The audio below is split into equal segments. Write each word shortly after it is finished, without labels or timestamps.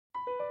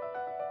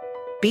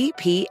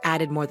BP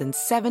added more than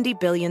 $70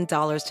 billion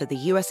to the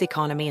U.S.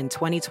 economy in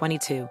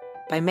 2022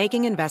 by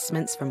making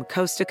investments from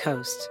coast to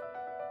coast.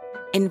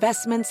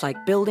 Investments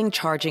like building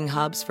charging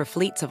hubs for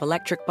fleets of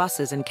electric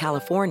buses in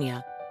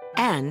California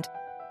and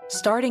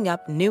starting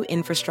up new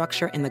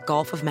infrastructure in the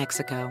Gulf of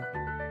Mexico.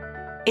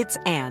 It's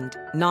and,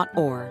 not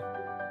or.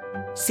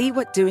 See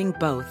what doing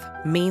both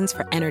means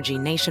for energy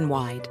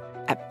nationwide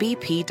at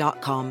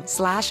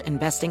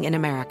bp.com/investing in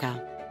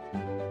America.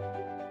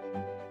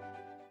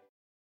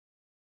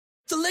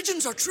 The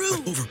legends are true.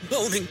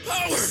 Overwhelming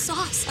power! The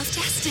sauce of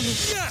destiny.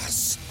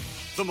 Yes!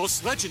 The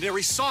most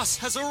legendary sauce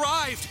has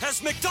arrived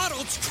as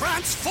McDonald's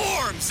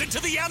transforms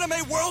into the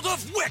anime world of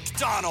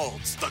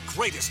WickDonald's. The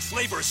greatest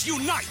flavors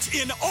unite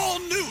in all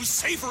new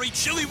savory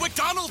chili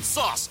McDonald's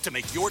sauce to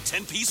make your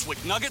 10-piece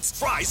Wick Nuggets,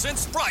 fries, and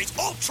Sprite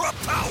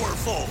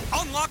ultra-powerful.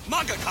 Unlock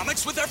manga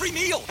comics with every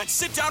meal and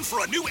sit down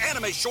for a new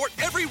anime short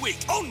every week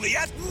only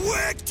at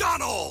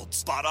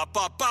WickDonald's.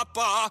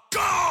 Ba-da-ba-ba-ba,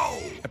 go!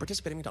 At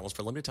participating McDonald's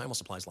for a limited time while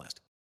supplies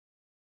last.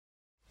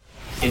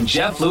 In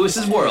Jeff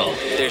Lewis's world,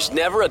 there's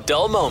never a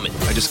dull moment.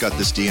 I just got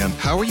this DM.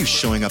 How are you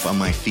showing up on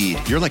my feed?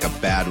 You're like a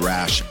bad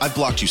rash. I've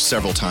blocked you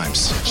several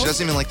times. She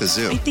doesn't even like the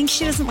zoo. I think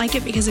she doesn't like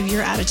it because of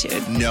your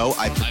attitude. No,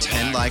 I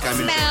pretend like I'm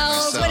enjoying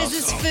Smells. myself. What is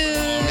this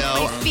food?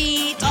 No. My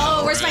feet.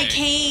 Oh, where's my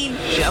cane?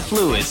 Jeff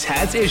Lewis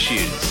has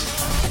issues.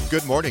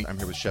 Good morning. I'm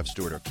here with Chef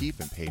Stuart O'Keefe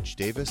and Paige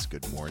Davis.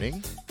 Good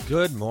morning.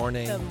 Good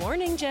morning. Good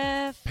morning,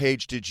 Jeff.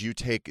 Paige, did you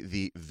take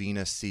the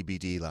Venus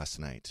CBD last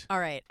night? All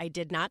right. I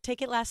did not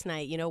take it last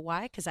night. You know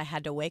why? Because I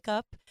had to wake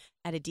up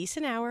at a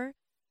decent hour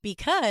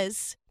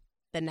because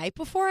the night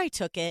before I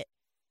took it,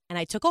 and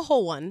I took a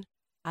whole one,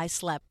 I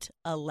slept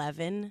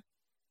 11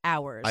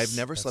 hours. I've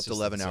never slept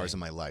 11 hours in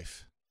my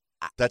life.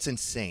 That's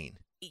insane.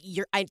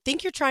 I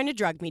think you're trying to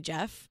drug me,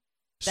 Jeff.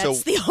 So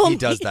That's the only... He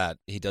does that.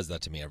 He does that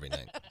to me every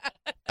night.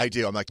 I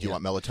do. I'm like, do you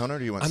want melatonin or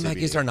do you want CBD? I'm like,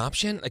 is there an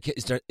option? Like,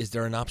 is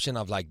there an option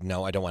of like,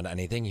 no, I don't want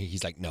anything?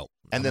 He's like, no.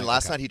 And then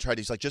last night he tried.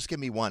 He's like, just give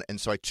me one. And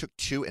so I took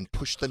two and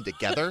pushed them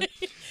together.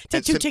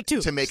 Take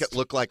two to make it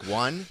look like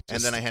one.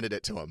 And then I handed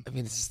it to him. I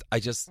mean,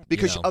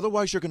 because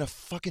otherwise you're gonna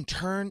fucking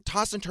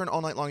toss and turn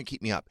all night long and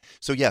keep me up.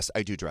 So yes,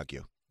 I do drug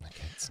you.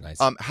 Okay, it's nice.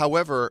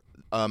 However,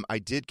 I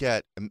did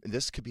get.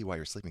 This could be why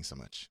you're sleeping so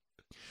much.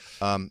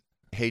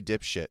 Hey,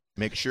 dipshit,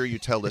 make sure you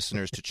tell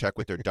listeners to check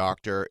with their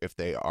doctor if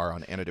they are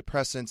on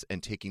antidepressants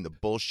and taking the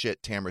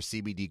bullshit Tamra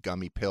CBD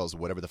gummy pills,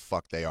 whatever the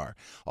fuck they are.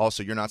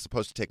 Also, you're not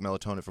supposed to take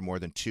melatonin for more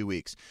than 2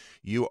 weeks.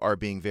 You are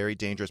being very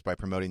dangerous by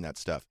promoting that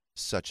stuff.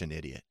 Such an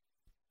idiot.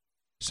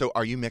 So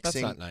are you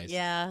mixing? That's not nice.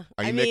 Yeah.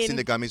 Are you mixing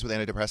the gummies with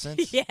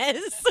antidepressants?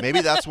 Yes.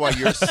 Maybe that's why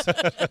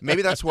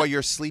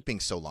you're sleeping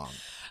so long.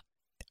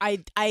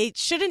 I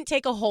shouldn't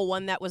take a whole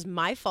one. That was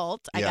my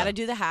fault. I got to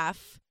do the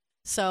half.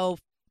 So...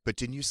 But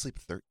didn't you sleep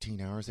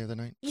 13 hours the other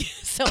night?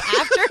 So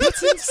after...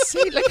 That's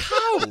insane. Like,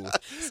 how?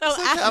 So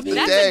like half the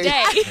that's day. a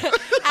day.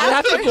 I'd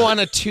have to go on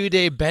a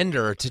 2-day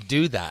bender to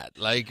do that,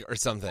 like, or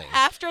something.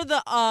 After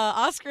the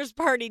Oscars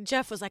party,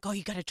 Jeff was like, oh,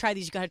 you got to try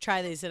these. You got to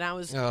try these. And I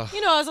was, I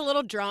was a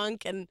little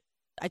drunk, and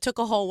I took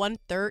a whole one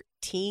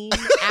 13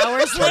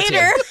 hours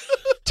later.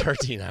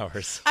 13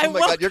 hours. Oh, my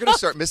God. You're going to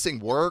start missing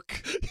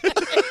work.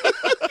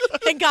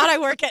 Thank God I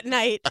work at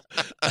night.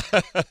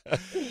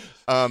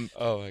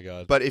 Oh, my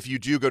God. But if you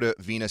do go to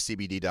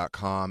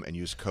venuscbd.com and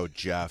use code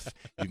Jeff,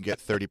 you can get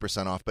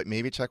 30% off. But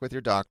maybe check with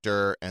your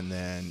doctor and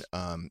then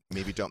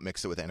maybe don't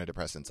mix it with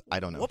antidepressants. I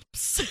don't know.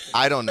 Whoops.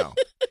 I don't know.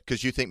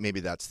 Because you think maybe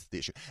that's the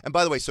issue. And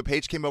by the way, so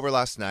Paige came over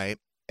last night.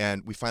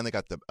 And we finally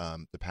got the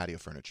patio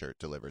furniture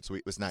delivered. So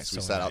it was nice.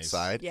 We sat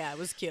outside. Yeah, it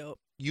was cute.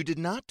 You did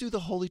not do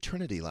the Holy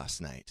Trinity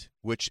last night,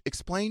 which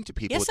explained to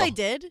people. Yes, I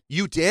did.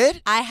 You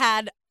did? I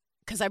had,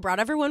 because I brought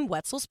everyone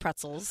Wetzel's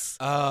pretzels.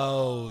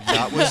 Oh,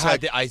 that was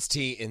had the iced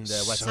tea in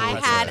the Wetzel's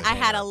pretzels. I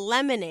had a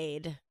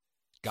lemonade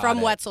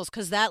from Wetzel's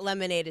because that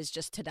lemonade is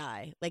just to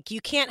die. Like,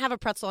 you can't have a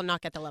pretzel and not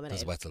get the lemonade.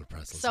 Those Wetzel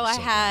pretzels. So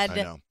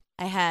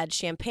I had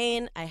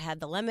champagne, I had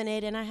the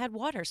lemonade, and I had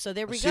water. So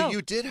there we go. So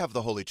you did have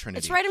the Holy Trinity.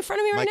 It's right in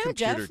front of me right now,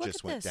 Jeff. My computer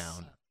just went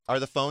down. Are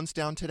the phones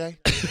down today?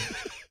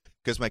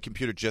 Because my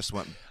computer just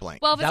went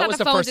blank. Well, if it's not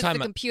the phone, it's the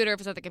computer.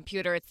 If it's not the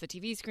computer, it's the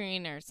TV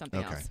screen or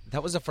something else.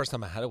 That was the first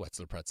time I had a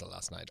Wetzel pretzel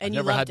last night. And I've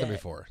never had them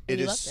before. It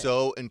is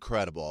so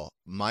incredible.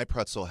 My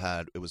pretzel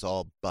it was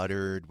all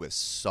buttered with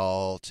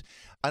salt.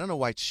 I don't know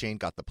why Shane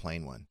got the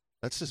plain one.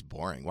 That's just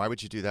boring. Why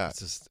would you do that?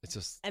 It's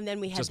just. And then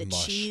we had the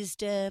cheese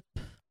dip.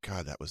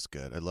 God, that was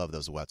good. I love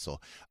those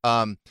Wetzel.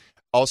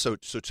 Also,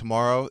 so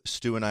tomorrow,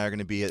 Stu and I are going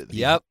to be at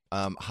the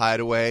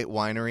Hideaway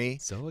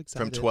Winery. So excited.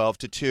 From 12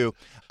 to 2.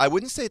 I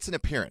wouldn't say it's an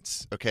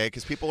appearance, okay?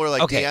 Because people are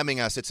like DMing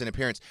us, it's an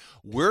appearance.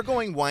 We're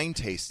going wine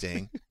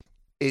tasting.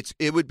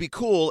 It would be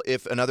cool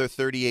if another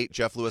 38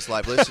 Jeff Lewis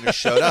Live listeners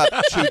showed up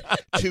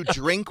to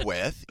drink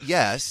with,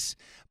 yes.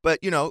 But,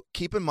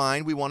 keep in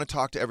mind, we want to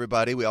talk to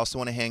everybody. We also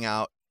want to hang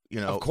out.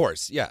 Of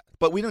course, yeah.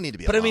 But we don't need to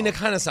be alone. But, I mean, it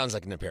kind of sounds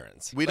like an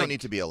appearance. We don't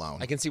need to be alone.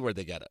 I can see where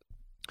they get it.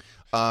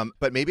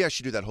 But maybe I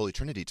should do that Holy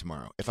Trinity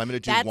tomorrow. If I'm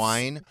going to do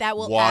wine, that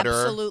will water,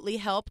 absolutely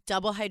help.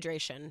 Double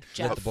hydration,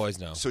 Jeff. Let the boys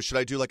know. So should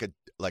I do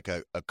like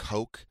a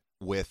Coke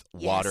with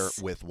water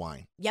Yes. with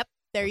wine. Yep.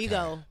 There you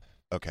go.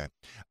 Okay.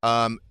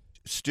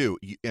 Stu,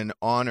 in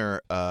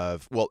honor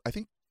of, well, I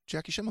think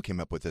Jackie Schimmel came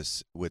up with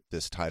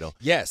this title.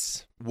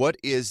 Yes. What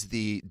is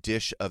the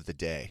dish of the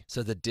day?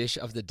 So the dish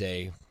of the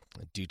day,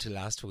 due to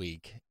last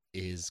week,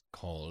 is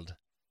called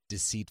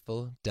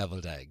deceitful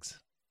deviled eggs.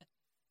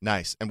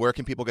 Nice. And where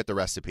can people get the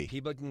recipe?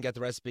 People can get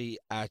the recipe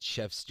at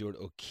Chef Stuart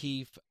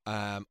O'Keefe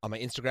on my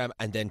Instagram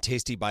and then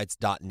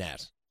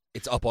tastybites.net.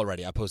 It's up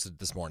already. I posted it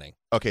this morning.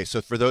 Okay,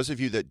 so for those of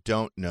you that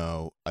don't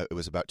know, it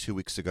was about 2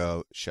 weeks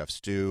ago. Chef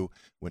Stu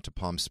went to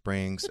Palm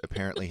Springs.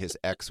 Apparently his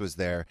ex was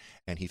there,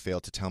 and he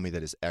failed to tell me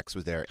that his ex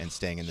was there and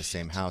staying in the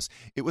same house.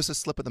 It was a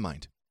slip of the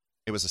mind.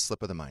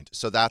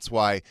 So that's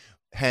why,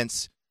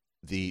 hence,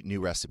 the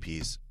new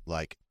recipes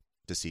like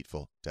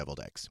deceitful deviled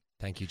eggs.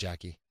 Thank you,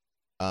 Jackie.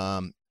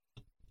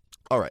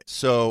 All right,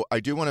 so I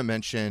do want to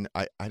mention,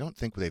 I don't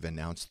think they've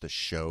announced the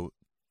show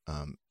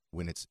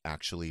when it's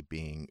actually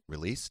being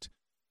released,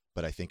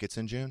 but I think it's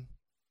in June.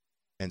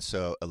 And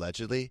so,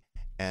 allegedly,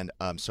 and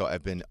so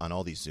I've been on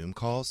all these Zoom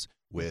calls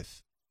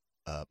with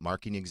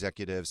marketing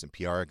executives and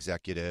PR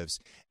executives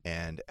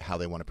and how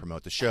they want to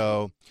promote the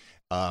show.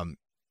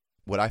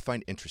 What I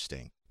find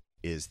interesting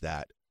is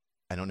that,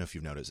 I don't know if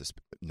you've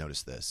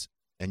noticed this,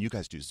 and you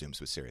guys do Zooms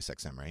with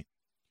SiriusXM, right?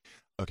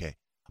 Okay,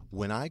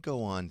 when I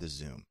go on the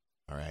Zoom,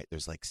 all right,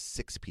 there's like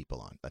 6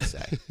 people on, let's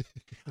say.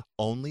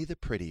 Only the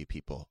pretty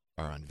people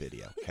are on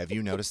video. Have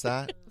you noticed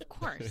that? Of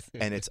course.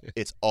 And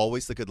it's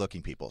always the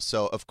good-looking people.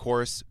 So, of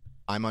course,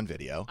 I'm on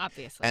video.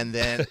 Obviously. And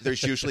then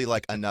there's usually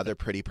like another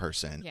pretty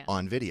person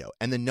on video.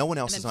 And then no one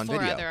else is on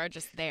video. 4 other are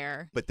just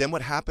there. But then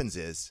what happens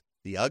is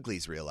the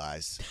uglies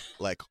realize,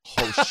 like,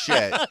 oh,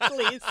 shit.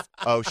 Uglies.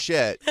 Oh,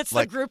 shit. That's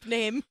like, the group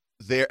name.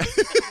 They're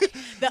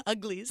The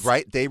uglies.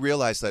 right? They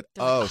realize that,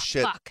 They're like, oh,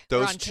 shit, fuck, they're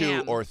those on 2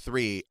 cam. or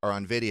 3 are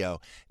on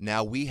video.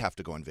 Now we have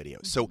to go on video.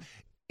 So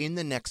in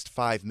the next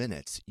 5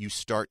 minutes, you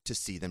start to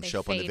see them They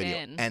show up on the fade video.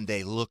 in. And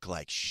they look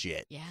like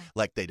shit. Yeah.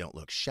 Like they don't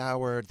look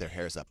showered. Their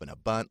hair's up in a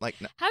bun.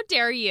 Like, no, How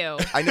dare you?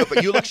 I know,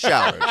 but you look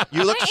showered.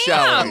 You look I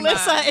showered. am.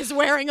 Alyssa is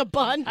wearing a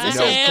bun. This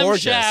know, is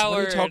gorgeous. What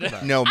are you talking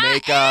about? No I am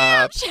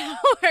makeup.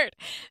 showered.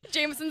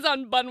 Jameson's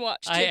on bun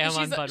watch. Too, I am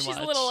on she's, bun she's watch.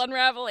 a little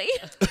unravelly.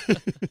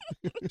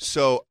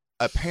 So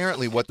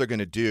apparently what they're going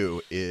to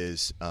do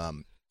is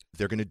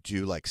they're going to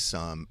do like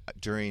some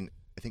during,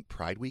 I think,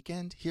 Pride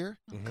weekend here.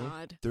 Oh,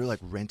 God. They're like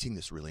renting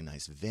this really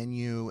nice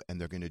venue and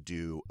they're going to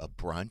do a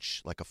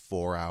brunch, like a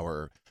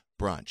 4-hour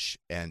brunch.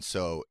 And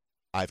so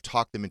I've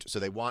talked them into, so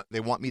they want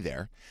me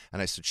there.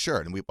 And I said, sure.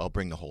 And I'll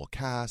bring the whole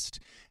cast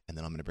and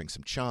then I'm going to bring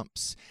some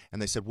chumps.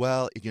 And they said,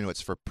 well,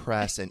 it's for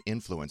press and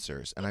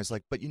influencers. And I was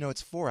like, but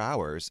it's 4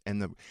 hours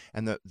and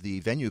the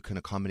venue can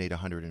accommodate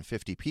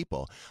 150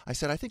 people. I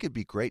said, I think it'd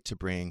be great to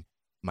bring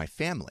my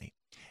family.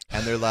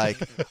 And they're like,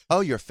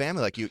 oh, your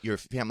family, like your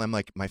family. I'm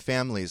like, my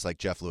family is like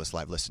Jeff Lewis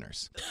Live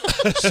listeners.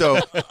 So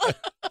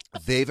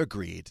they've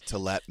agreed to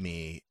let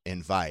me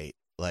invite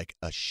like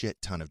a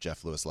shit ton of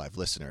Jeff Lewis Live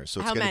listeners. So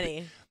it's How gonna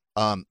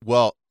many?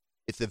 Well,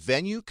 if the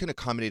venue can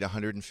accommodate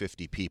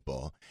 150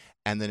 people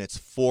and then it's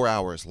 4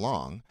 hours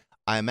long,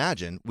 I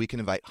imagine we can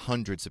invite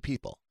hundreds of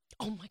people.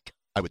 Oh, my God.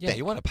 I would Yeah, think.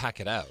 you want to pack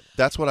it out.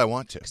 That's what I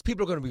want to. Because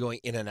people are going to be going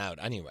in and out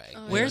anyway.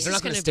 Where's They're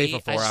this not going going to to stay be? for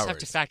 4 I just hours. have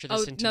to factor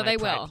this into no, my they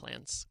Pride will.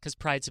 plans because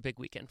Pride's a big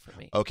weekend for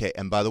me. Okay,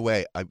 and by the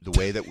way, the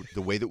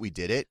way that we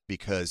did it,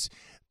 because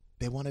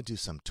they want to do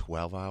some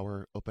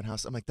 12-hour open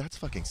house. I'm like, that's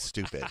fucking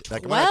stupid.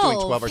 Like, we're not doing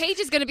 12 hours. Paige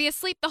is going to be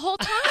asleep the whole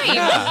time.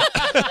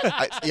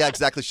 Yeah,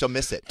 exactly. She'll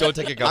miss it. Don't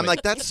take it coming. I'm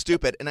like, that's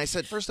stupid. And I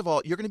said, first of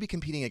all, you're going to be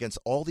competing against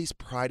all these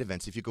Pride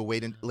events if you go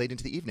late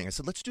into the evening. I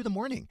said, let's do the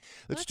morning.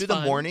 Let's do the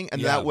fun. morning,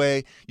 and that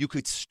way you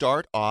could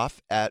start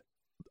off at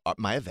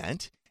my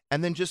event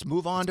and then just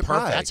move on to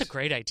Pride. That's a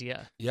great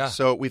idea. Yeah.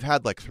 So we've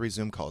had like 3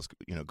 Zoom calls,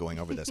 going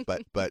over this,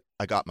 but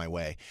I got my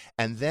way.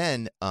 And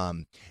then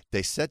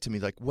they said to me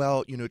like,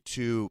 well,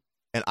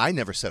 and I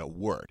never said a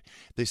word.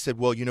 They said,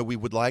 well, we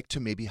would like to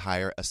maybe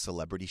hire a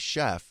celebrity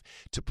chef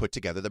to put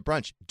together the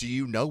brunch. Do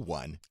you know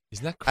one?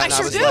 Isn't that And crazy?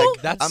 I was do.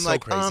 like, That's I'm so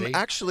like, crazy.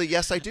 actually,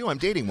 yes, I do. I'm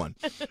dating one.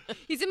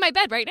 He's in my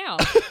bed right now.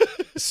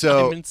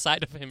 So I'm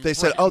inside of him. they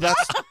said, right oh, now.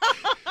 that's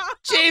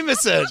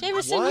Jameson,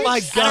 Jameson. you're My I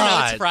don't know,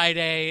 God. it's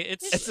Friday.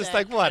 It's just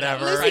like,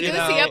 whatever. Lucy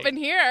Goosey up in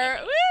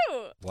here.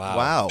 Woo!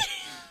 wow.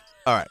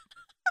 All right.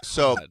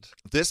 So God.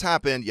 this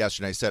happened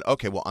yesterday. I said,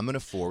 okay, well, I'm going to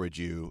forward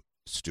you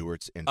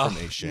Stuart's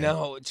information.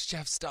 No, it's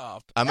Jeff.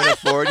 Stop. I'm going to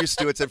forward you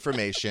Stuart's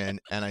information.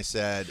 And I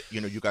said,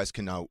 you guys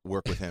can now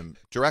work with him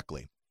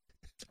directly.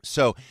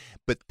 So,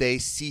 but they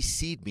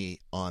CC'd me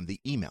on the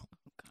email.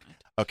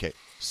 Okay.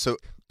 So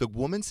the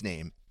woman's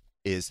name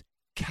is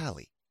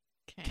Callie.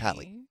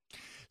 Callie.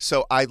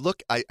 So I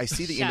look, I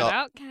see the Shout email.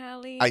 out,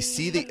 Callie. I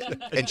see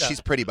and she's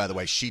pretty, by the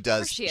way. She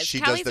does. She is. She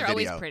Callies does the are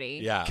video. always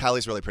pretty. Yeah.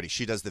 Callie's really pretty.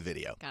 She does the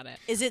video. Got it.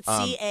 Is it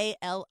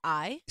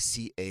CALI?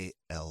 CALY.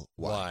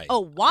 Why?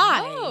 Oh,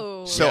 why?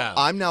 Oh. So Yeah.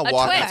 I'm now A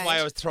walking. twist. That's why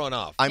I was thrown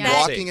off. I'm Yeah.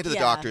 walking into the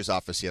Yeah. doctor's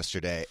office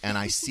yesterday, and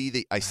I see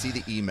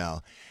the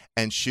email,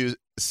 and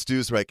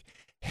Stu's like,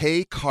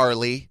 "Hey,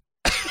 Carly."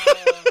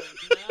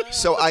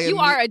 So You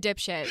are a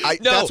dipshit.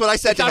 That's what I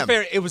said it's to not him.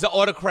 fair. It was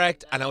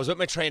autocorrect, and I was with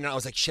my trainer. I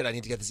was like, shit, I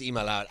need to get this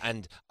email out.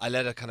 And I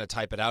let it kind of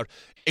type it out.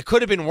 It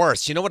could have been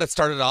worse. You know what it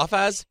started off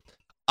as?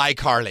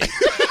 iCarly.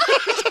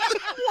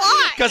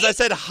 Why? Because I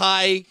said,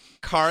 hi,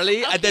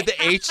 Carly. And then the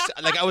H,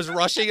 like I was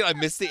rushing, I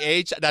missed the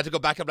H, and I had to go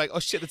back. I'm like, oh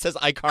shit, it says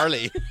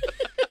iCarly.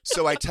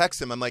 So I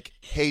text him. I'm like,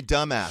 hey,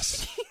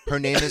 dumbass. Her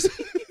name is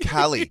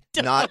Callie,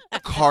 not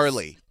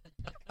Carly.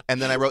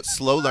 And then I wrote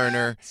slow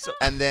learner.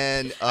 And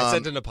then I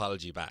sent an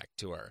apology back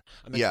to her.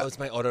 I'm like, oh, it's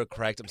my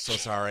autocorrect. I'm so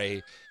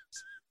sorry.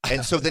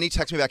 And so then he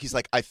texts me back. He's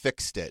like, I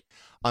fixed it.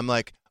 I'm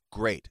like,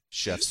 great,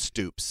 Chef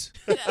Stoops.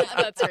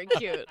 That's very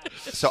cute.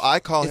 So I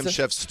call him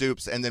Chef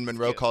Stoops, and then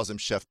Monroe calls him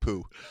Chef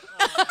Poo.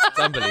 It's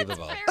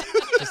unbelievable.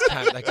 Just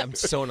can't, like, I'm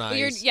so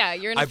nice.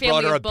 You're in a I family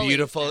brought her a of bullies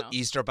beautiful now.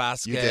 Easter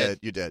basket.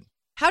 You did.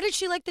 How did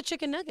she like the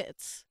chicken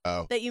nuggets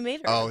that you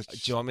made her? Oh, do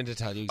you want me to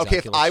tell you exactly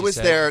okay, if what I she was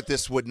said? there,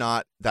 it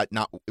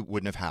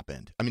wouldn't have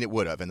happened. I mean, it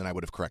would have, and then I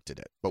would have corrected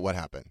it. But what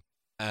happened?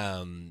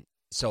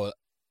 So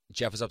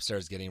Jeff was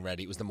upstairs getting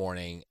ready. It was the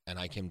morning, and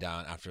I came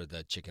down after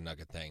the chicken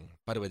nugget thing.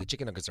 By the way, the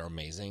chicken nuggets are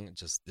amazing.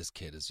 Just this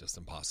kid is just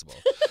impossible.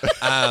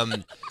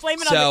 Blame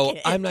it so on the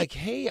kid. I'm like,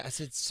 hey, I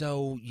said,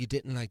 so you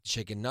didn't like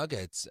chicken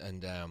nuggets?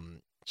 And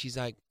she's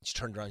like, she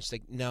turned around. She's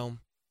like, no,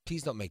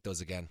 please don't make those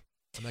again.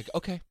 I'm like,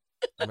 okay.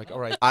 I'm like, all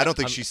right. I don't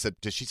think she said.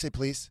 Did she say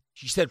please?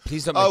 She said,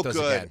 please don't make those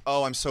good. again.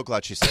 Oh, I'm so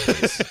glad she said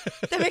please.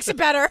 That makes it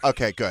better.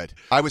 Okay, good.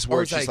 I was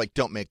worried. I was She's like,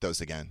 don't make those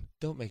again.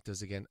 Don't make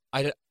those again.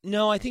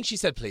 No, I think she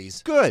said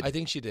please. Good. I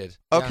think she did.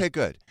 Okay, Yeah.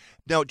 good.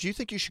 Now, do you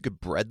think you should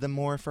bread them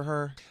more for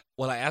her?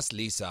 Well, I asked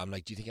Lisa, I'm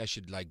like, do you think I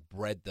should like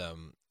bread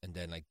them and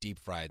then like deep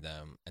fry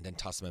them and then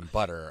toss them in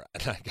butter?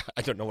 And like,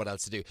 I don't know what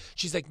else to do.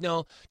 She's like,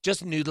 no,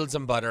 just noodles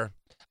and butter.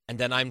 And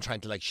then I'm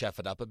trying to like chef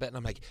it up a bit. And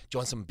I'm like, do you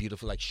want some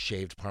beautiful like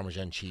shaved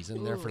Parmesan cheese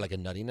in there for like a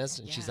nuttiness?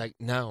 And she's like,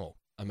 no.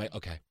 I'm like,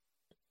 okay.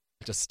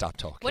 Just stop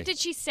talking. What did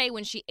she say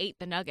when she ate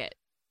the nugget?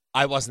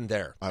 I wasn't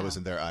there. I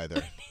wasn't there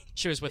either.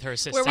 She was with her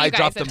assistant. Where were you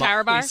guys, at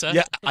Tower Bar? Lisa.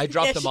 Yeah, I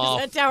dropped Yeah, them she was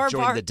off at Tower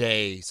during Bar. the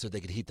day so they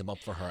could heat them up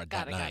for her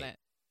that night.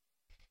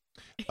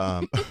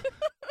 Got it.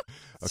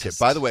 Okay,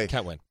 by the way,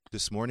 Can't win.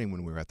 this morning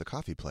when we were at the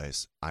coffee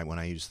place, when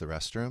I used the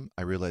restroom,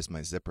 I realized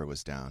my zipper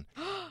was down.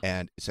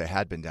 And so it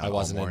had been down I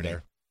wasn't all in morning.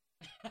 there.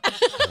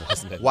 I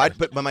wasn't in Why? there.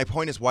 But my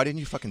point is, why didn't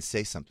you fucking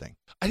say something?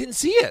 I didn't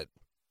see it.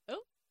 Oh.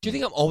 Do you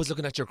think I'm always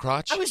looking at your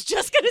crotch? I was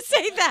just going to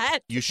say that.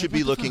 You should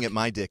be looking at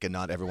my dick and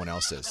not everyone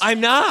else's.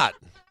 I'm not.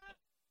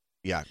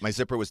 Yeah, my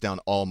zipper was down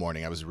all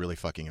morning. I was really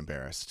fucking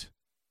embarrassed.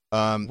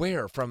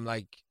 Where? From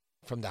the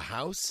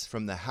house?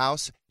 From the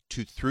house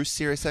through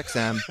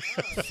SiriusXM,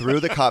 through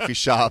the coffee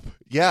shop.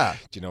 Yeah.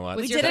 Do you know what?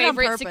 Was We your did it on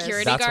favorite purpose.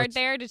 security That's guard what-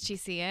 there? Did she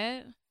see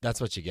it?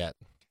 That's what you get.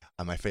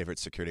 My favorite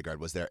security guard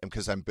was there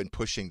because I've been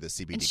pushing the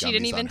CBD And gummies she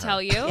didn't even on her.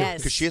 tell you? Yes.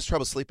 Because she has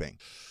trouble sleeping.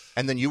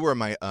 And then you were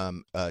my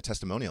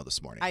testimonial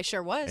this morning. I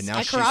sure was. And now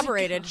I she's-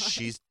 corroborated.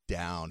 She's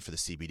down for the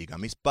CBD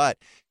gummies, but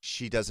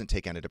she doesn't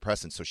take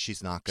antidepressants, so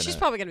she's not going to. She's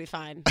probably going to be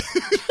fine.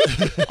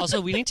 Also,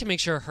 we need to make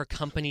sure her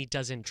company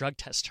doesn't drug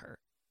test her.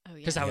 Oh, yeah.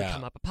 Because that would Yeah.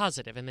 come up a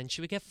positive, and then she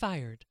would get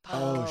fired.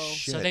 Oh,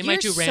 shit. So they You're might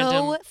do random.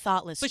 so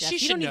thoughtless, But Jeff. she You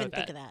should don't know even that.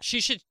 think of that.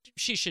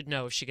 She should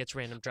know if she gets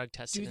random drug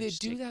tests. Do and they then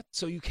just do take- that?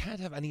 So you can't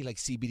have any like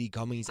CBD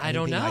gummies? I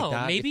don't anything know. Like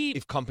that Maybe-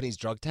 if companies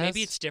drug test.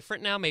 Maybe it's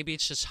different now. Maybe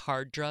it's just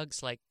hard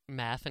drugs like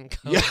meth and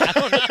coke. Yeah. I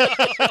don't know.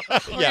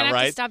 We're gonna have to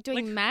right. stop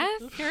doing meth?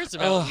 Who cares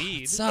about Ugh,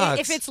 weed? it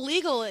sucks. If it's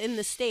legal in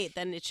the state,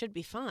 then it should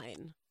be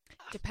fine.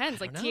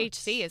 Depends. Like don't know.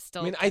 THC is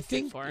still. I mean, I tested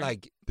think for.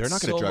 like They're not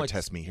going to so drug much-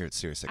 test me here at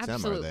SiriusXM, are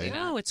Absolutely they? not.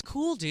 No, it's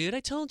cool, dude.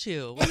 I told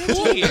you. We're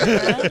cool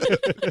here.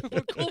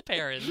 We're cool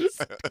parents.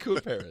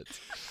 Cool parents.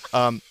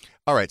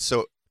 All right,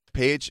 so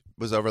Paige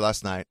was over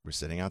last night. We're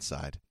sitting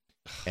outside,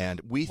 and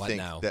we What think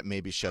now? that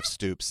maybe Chef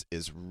Stoops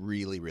is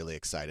really, really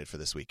excited for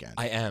this weekend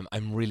I am.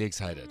 I'm really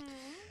excited.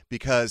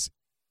 because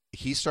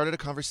he started a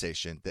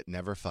conversation that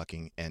never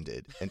fucking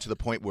ended, and to the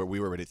point where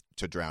we were ready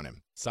to drown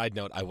him. Side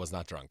note: I was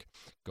not drunk.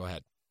 Go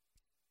ahead.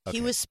 Okay.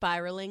 He was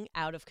spiraling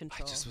out of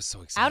control. I just was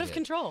so excited. Out of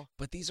control.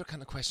 But these are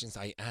kind of questions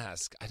I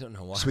ask. I don't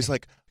know why. So he's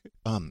like,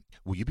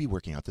 will you be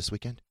working out this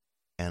weekend?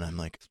 And I'm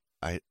like,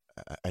 I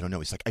don't know.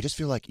 He's like, I just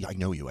feel like, I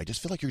know you. I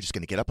just feel like you're just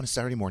going to get up on a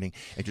Saturday morning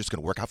and you're just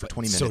going to work out for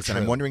 20 So minutes. And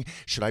I'm true. wondering,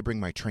 should I bring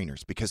my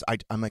trainers? Because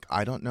I'm like,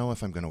 I don't know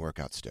if I'm going to work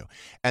out, Stu.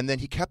 And then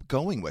he kept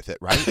going with it,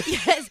 right?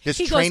 Yes. His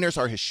he goes, trainers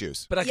are his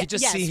shoes. But I could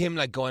just yes. see him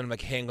like going,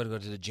 like, hey, I'm going to go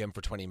to the gym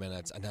for 20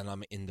 minutes, and then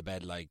I'm in the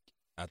bed like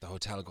at the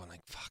hotel going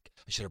like, fuck,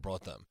 I should have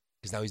brought them.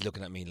 Because now he's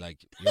looking at me like,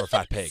 you're a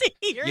fat pig. See,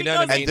 here You he know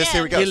what I goes mean? And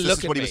here we go. He'll This look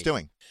is at what he me. was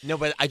doing. No,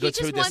 but I go he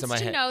through just this wants in my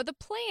to head. know the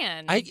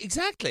plan.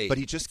 Exactly. But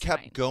he just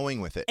kept fine. going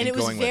with it. And it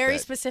was going very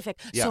with it. specific.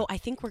 Yeah. So I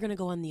think we're going to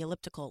go on the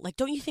elliptical. Like,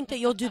 don't you think that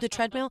you'll do the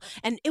treadmill?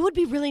 And it would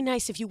be really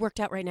nice if you worked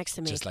out right next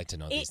to me. Just like to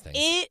know these things.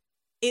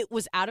 It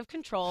was out of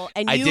control.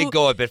 And I did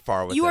go a bit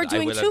far with it. You are I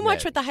doing will too much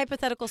admit. with the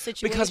hypothetical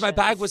situation. Because my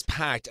bag was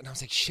packed, and I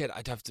was like, shit,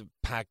 I'd have to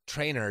pack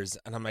trainers.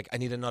 And I'm like, I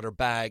need another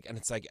bag. And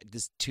it's like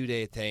this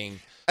 2-day thing.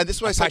 And this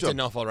is what I I said packed to him.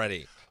 enough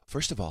already.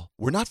 First of all,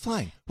 we're not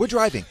flying. We're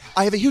driving.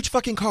 I have a huge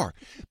fucking car.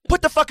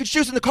 Put the fucking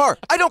shoes in the car.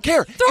 I don't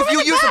care. Throw them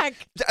in the back.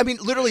 I mean,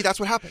 literally, that's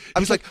what happened. I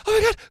was like, oh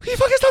my God, can you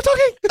fucking stop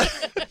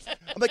talking?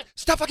 I'm like,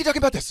 stop fucking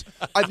talking about this.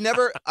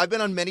 I've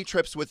been on many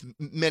trips with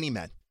many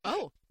men.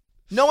 Oh.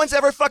 No one's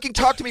ever fucking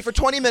talked to me for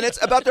 20 minutes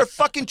about their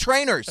fucking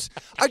trainers.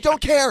 I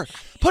don't care.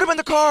 Put them in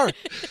the car.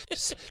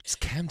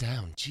 Just calm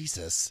down,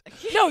 Jesus.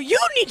 No, you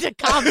need to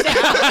calm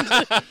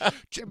down.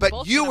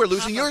 But you were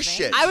losing your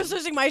shit. I was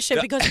losing my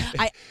shit because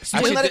I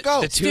Actually, let it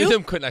go. The two of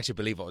them couldn't actually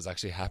believe what was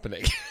actually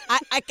happening.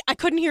 I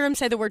couldn't hear him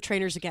say the word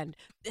trainers again.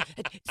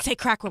 Say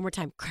crack one more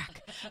time.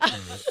 Crack.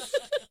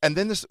 And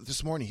then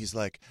this morning, he's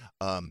like,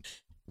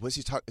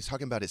 he's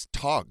talking about his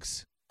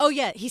togs. Oh,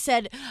 yeah. He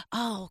said,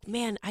 oh,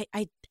 man,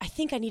 I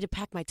think I need to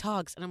pack my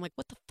togs. And I'm like,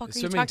 what the fuck are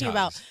you talking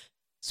about?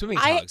 Swimming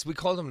togs. We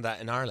call them that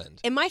in Ireland.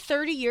 In my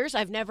 30 years,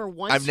 I've never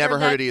once I've never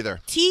heard it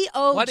either.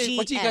 T-O-G-S.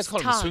 What do you guys call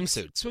them? togs.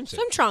 Swimsuit. Swim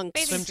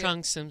trunks. Swim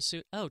trunks,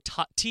 swimsuit. Oh,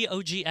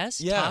 T-O-G-S?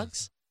 Yeah.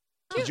 Togs?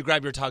 Did you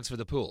grab your togs for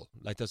the pool?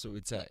 Like, that's what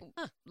we'd say.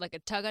 Huh, like a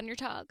tug on your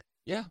tog.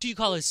 Yeah. Do you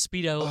call a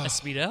Speedo a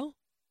Speedo?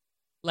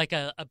 Like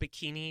a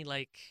bikini,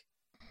 like,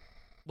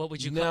 what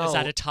would you call it? Is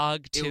that a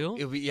tog, too?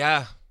 It would be,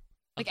 yeah.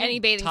 Like Okay. any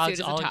bathing Togs suit is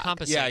a all tog.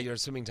 encompassing. Yeah, your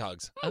swimming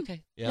togs.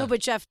 Okay. Yeah. No, but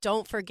Jeff,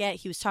 don't forget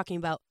he was talking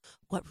about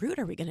what route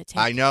are we going to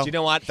take? I know. Do you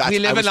know what? That's- We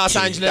live I in was Los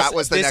kidding. Angeles. That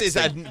was the this next is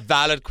thing. a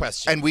valid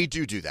question. And we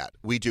do that.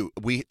 We do.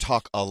 We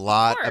talk a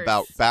lot Of course.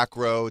 about back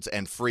roads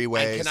and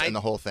freeways And can and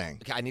the whole thing.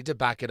 Okay, I need to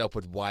back it up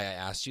with why I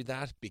asked you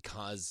that,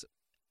 because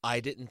I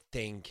didn't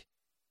think...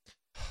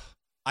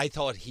 I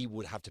thought he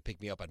would have to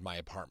pick me up at my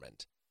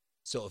apartment.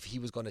 So if he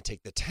was going to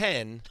take the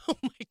 10... Oh,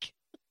 my God.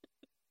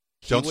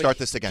 Don't start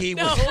this again. He,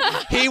 No.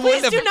 he,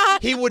 Please do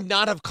not. he would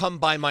not have come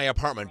by my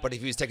apartment, but if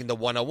he was taking the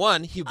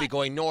 101, he would be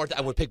going north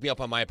and would pick me up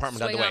on my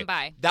apartment on Swing the way. on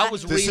by. That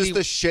was This really... is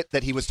the shit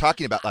that he was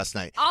talking about last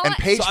night. All And I-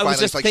 Paige So I finally was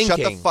just was like, shut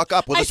the thinking. fuck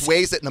up. We'll just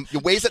waze it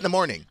in the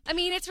morning. I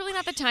mean, it's really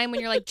not the time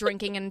when you're like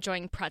drinking and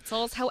enjoying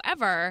pretzels.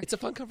 However, It's a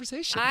fun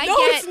conversation. I No,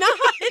 get it's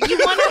not. you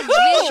want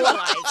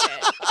to visualize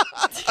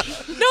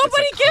it.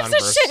 Nobody It's a gives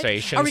a shit.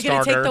 conversation Are we going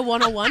to take starter. the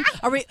 101?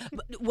 Are we?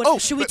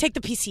 Should we take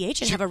the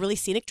PCH and have a really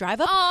scenic drive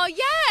up? Oh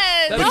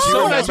yes. That'd be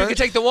so nice. We could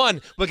take the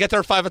one. We'll get there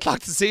at 5 o'clock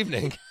this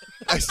evening.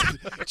 I said,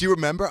 do you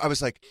remember? I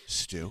was like,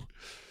 Stu,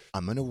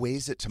 I'm going to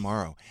waze it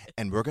tomorrow,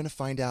 and we're going to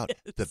find out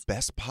the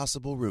best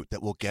possible route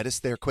that will get us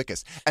there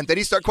quickest. And then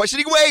he started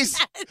questioning Waze.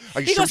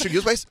 Are you He sure we goes- should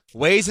use Waze?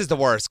 Waze is the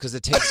worst because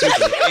it takes you.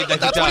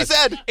 That's what he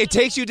said. It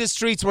takes you to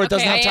streets where it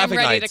doesn't Okay, have I am traffic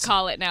ready lights. to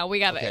call it now. We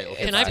got Okay, it.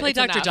 okay, Can I fine. play It's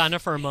Dr. enough. Donna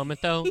for a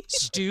moment, though?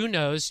 Stu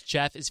knows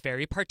Jeff is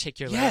very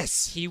particular.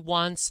 Yes. He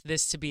wants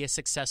this to be a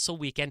successful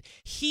weekend.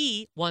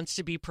 He wants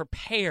to be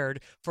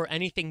prepared for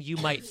anything you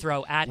might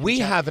throw at him. We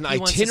Jeff. have an He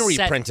wants to itinerary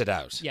set- printed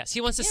out. Yes,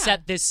 he wants to Yeah.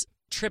 set this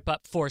trip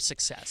up for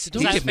success. Is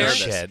Don't that get fair? nervous.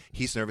 Shit.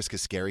 He's nervous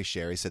because Scary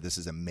Sherry said this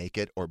is a make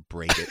it or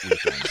break it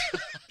weekend.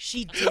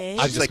 She did.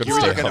 I'm She's just like, gonna you're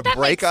either stay going to home.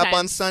 break That up makes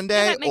on sense. Sunday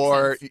Yeah, that makes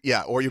or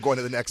sense. or you're going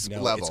to the next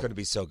No, level. it's going to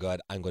be so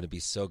good. I'm going to be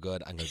so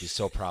good. I'm going to be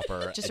so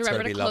proper. Just it's remember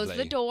going to be close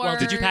lovely. the door. Well,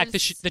 did you pack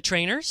the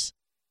trainers?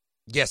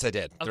 Yes, I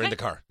did. They're in Okay. the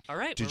car. All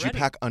right. Did we're you ready.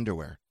 pack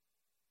underwear?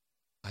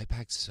 I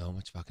packed so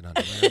much fucking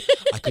underwear.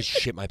 I could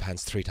shit my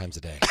pants 3 times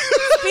a day.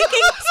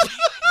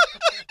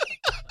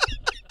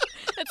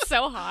 That's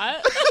so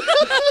hot.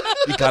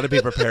 You got to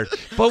be prepared.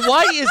 But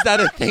why is that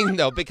a thing,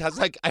 though? Because,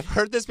 like, I've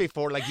heard this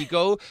before. Like, you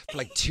go for,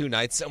 like, 2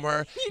 nights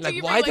somewhere. Like,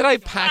 you why bring, did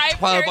like, I pack 5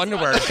 12 pairs of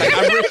underwear?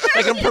 It's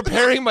like, I'm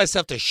preparing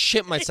myself to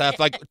shit myself,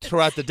 like,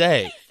 throughout the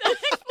day.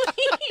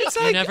 It's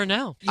You like, never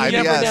know. You IBS.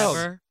 never know.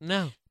 Never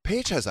know.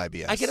 Paige has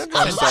IBS. I can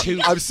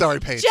understand. I'm sorry,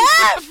 Paige.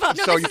 Jeff! I'm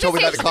sorry, you told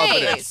me that in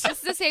confidence.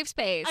 This is a safe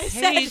space. I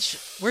said- Paige,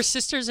 we're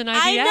sisters in IBS.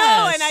 I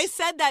know, and I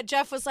said that.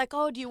 Jeff was like,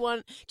 "Oh, do you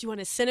want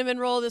a cinnamon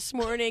roll this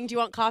morning? Do you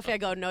want coffee?" I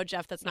go, "No,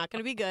 Jeff, that's not going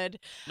to be good."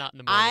 Not in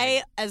the morning.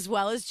 I, as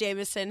well as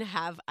Jameson,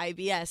 have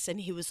IBS,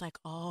 and he was like,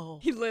 "Oh,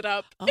 He lit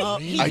up. oh."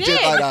 He I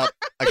did light up.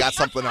 I got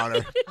something on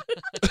her.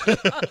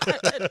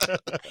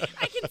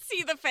 I can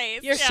see the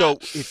face. You're So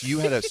if you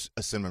had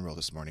a cinnamon roll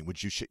this morning,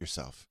 would you shit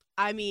yourself?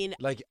 I mean,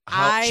 Like,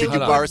 I Should you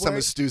Hold on. borrow some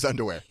of Stu's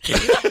underwear?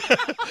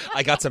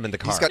 I got some in the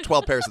car. He's got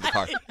 12 pairs in the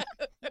car.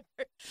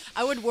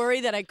 I would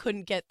worry that I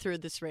couldn't get through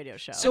this radio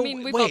show. So, I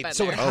mean, we've all wait, been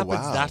so it there. Oh, happens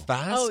wow. that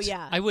fast? oh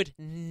yeah. I would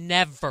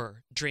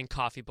never drink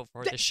coffee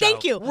before the show.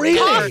 Thank you. Really?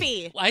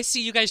 Coffee. I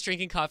see you guys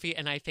drinking coffee,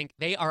 and I think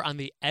they are on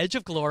the edge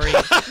of glory.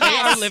 They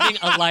are living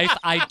a life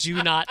I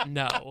do not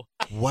know.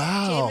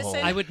 Wow.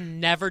 Jameson? I would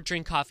never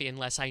drink coffee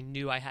unless I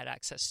knew I had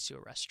access to a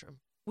restroom.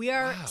 We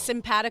are Wow.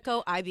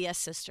 simpatico IBS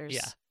sisters.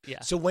 Yeah,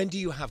 yeah. So when do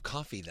you have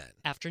coffee then?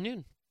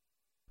 Afternoon.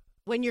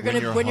 When you're When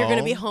gonna you're when you're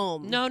gonna be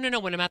home? home. No.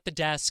 When I'm at the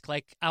desk,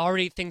 like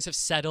already things have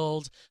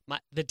settled.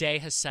 The day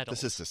has settled.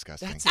 This is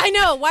disgusting. I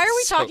know. Why are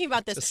we So talking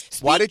about this?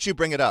 Why did you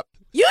bring it up?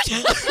 you?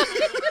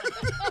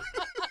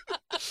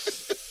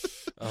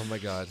 Oh my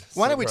God.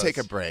 Why So don't we gross. take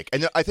a break?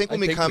 And I think when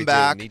I we think come we do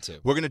back, need to.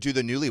 we're going to do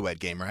the newlywed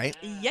game, right?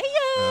 Yeah.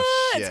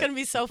 Oh, It's shit. gonna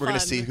be so fun. We're going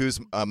to see who's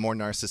more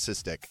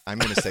narcissistic. I'm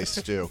going to say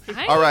Stu.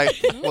 Hi. All right.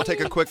 We'll take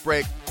a quick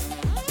break.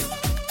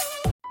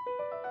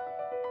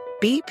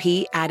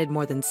 BP added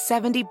more than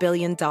 $70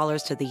 billion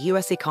to the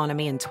U.S.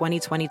 economy in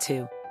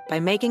 2022 by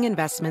making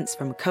investments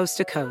from coast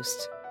to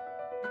coast.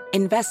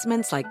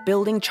 Investments like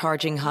building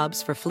charging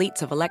hubs for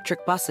fleets of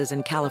electric buses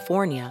in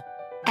California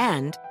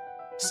and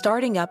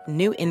starting up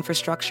new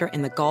infrastructure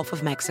in the Gulf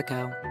of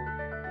Mexico.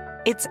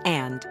 It's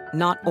and,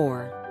 not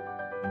or.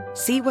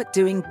 See what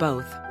doing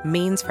both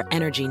means for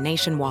energy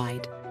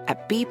nationwide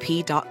at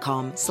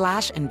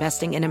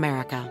bp.com/investing in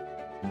America.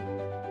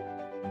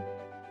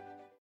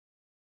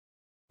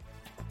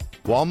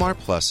 Walmart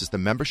Plus is the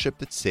membership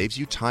that saves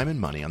you time and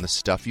money on the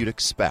stuff you'd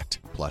expect,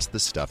 plus the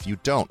stuff you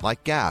don't,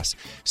 like gas.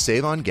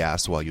 Save on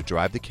gas while you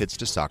drive the kids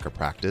to soccer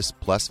practice,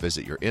 plus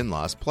visit your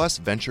in-laws, plus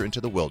venture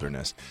into the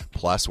wilderness,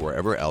 plus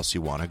wherever else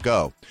you want to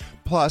go.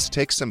 Plus,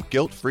 take some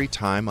guilt-free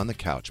time on the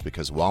couch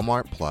because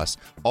Walmart Plus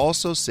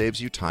also saves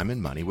you time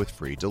and money with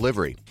free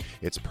delivery.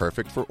 It's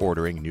perfect for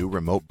ordering new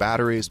remote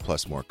batteries,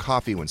 plus more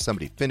coffee when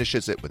somebody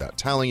finishes it without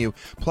telling you,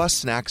 plus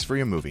snacks for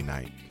your movie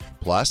night.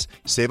 Plus,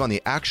 save on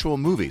the actual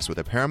movies with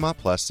a Paramount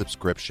Plus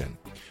subscription.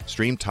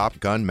 Stream Top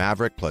Gun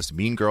Maverick plus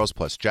Mean Girls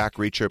plus Jack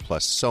Reacher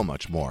plus so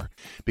much more.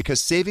 Because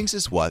savings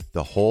is what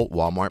the whole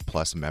Walmart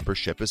Plus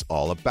membership is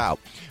all about.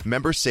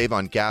 Members save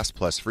on gas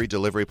plus free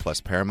delivery plus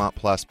Paramount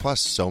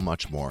Plus so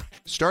much more.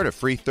 Start a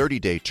free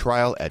 30-day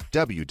trial at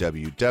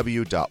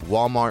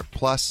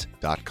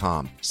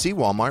www.walmartplus.com. See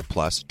Walmart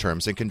Plus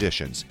terms and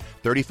conditions.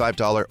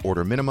 $35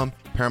 order minimum,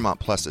 Paramount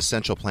Plus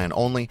Essential Plan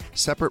only,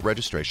 separate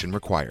registration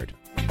required.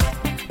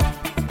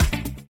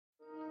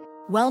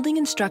 Welding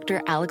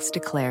instructor Alex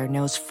DeClaire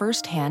knows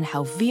firsthand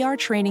how VR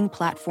training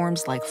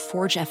platforms like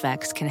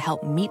ForgeFX can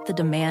help meet the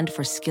demand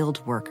for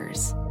skilled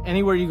workers.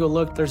 Anywhere you go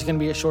look, there's going to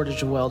be a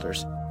shortage of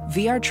welders.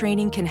 VR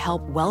training can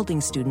help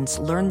welding students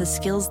learn the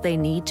skills they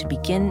need to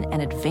begin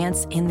and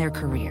advance in their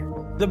career.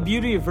 The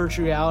beauty of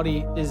virtual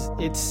reality is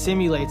it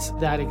simulates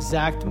that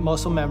exact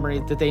muscle memory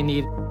that they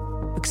need.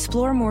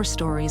 Explore more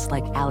stories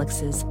like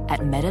Alex's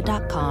at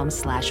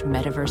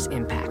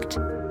meta.com/metaverseimpact.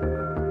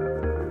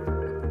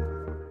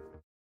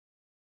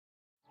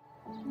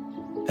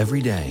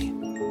 Every day,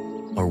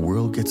 our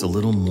world gets a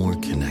little more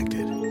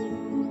connected,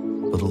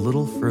 but a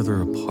little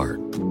further apart.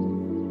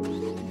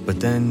 But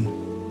then,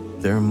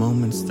 there are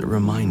moments that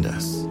remind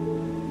us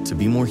to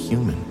be more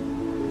human.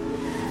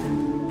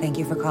 Thank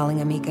you for calling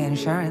Amica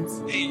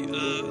Insurance. Hey,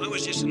 I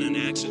was just in an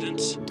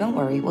accident. Don't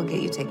worry, we'll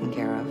get you taken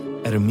care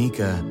of. At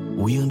Amica,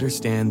 we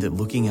understand that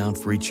looking out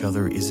for each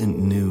other isn't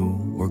new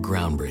or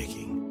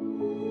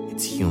groundbreaking.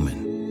 It's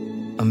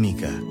human.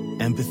 Amica,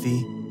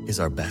 empathy is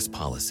our best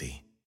policy.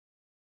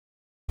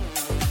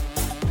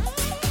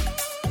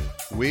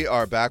 We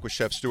are back with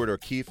Chef Stuart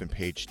O'Keefe and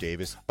Paige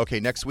Davis. Okay,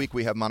 next week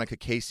we have Monica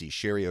Casey,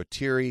 Sherry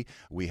O'Teary.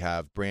 We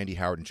have Brandy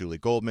Howard and Julie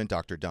Goldman,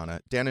 Dr.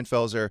 Donna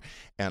Dannenfelser.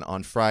 And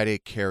on Friday,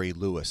 Carrie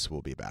Lewis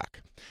will be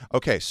back.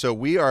 Okay, so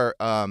we are...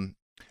 I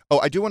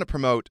do want to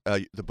promote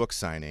the book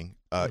signing.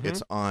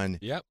 It's on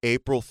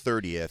April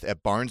 30th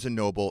at Barnes &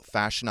 Noble,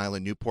 Fashion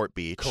Island, Newport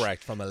Beach.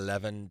 Correct, from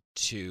 11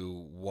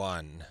 to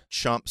 1.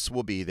 Chumps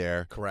will be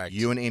there. Correct.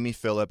 You and Amy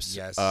Phillips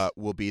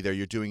will be there.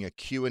 You're doing a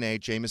Q&A.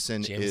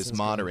 Jameson's is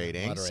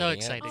moderating. So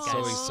excited, guys. It's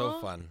always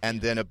so fun.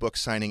 And then a book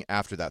signing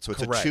after that. So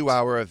it's Correct. a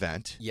 2-hour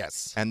event.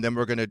 Yes. And then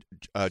we're going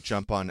to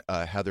jump on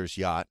Heather's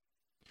yacht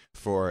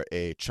for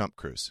a chump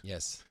cruise.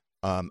 Yes.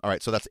 All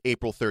right, so that's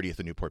April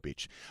 30th in Newport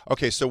Beach.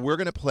 Okay, so we're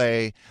going to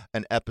play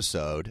an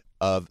episode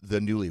of the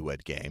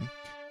Newlywed Game.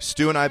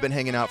 Stu and I have been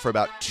hanging out for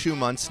about 2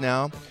 months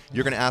now.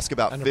 You're going to ask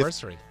about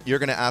anniversary. You're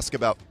going to ask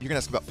about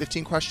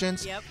 15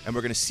 questions, and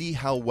we're going to see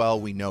how well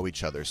we know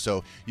each other.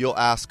 So you'll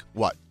ask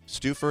what?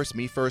 Stu first,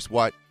 me first.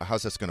 What?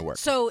 How's this going to work?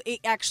 So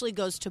it actually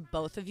goes to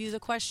both of you, the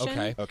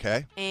question.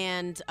 Okay.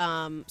 And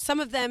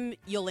some of them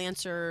you'll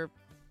answer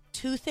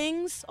 2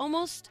 things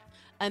almost,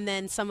 and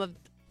then some of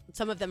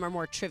them are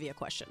more trivia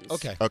questions.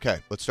 Okay,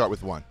 let's start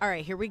with one. All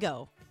right, here we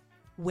go.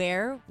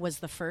 Where was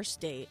the first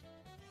date,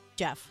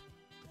 Jeff?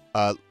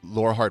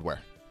 Laura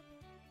Hardware.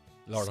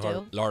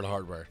 Lord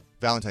Hardware.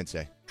 Valentine's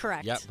Day.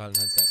 Correct. Yeah,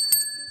 Valentine's Day.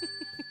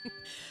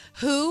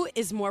 Who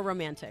is more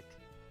romantic?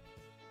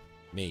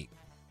 Me.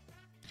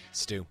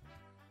 Stu.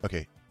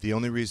 Okay, the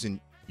only reason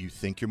you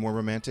think you're more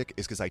romantic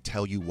is because I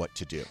tell you what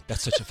to do.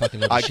 That's such a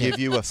fucking I give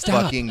you a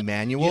fucking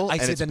manual,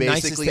 and it's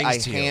basically I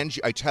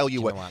tell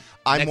you what.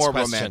 I'm Next more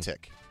question.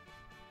 romantic.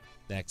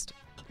 Next.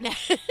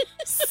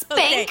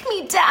 Spank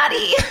me,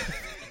 daddy.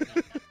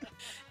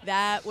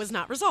 That was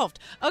not resolved.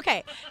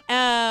 Okay.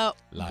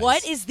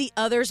 What is the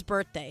other's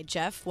birthday,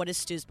 Jeff? What is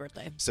Stu's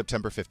birthday?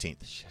 September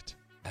 15th. Shit.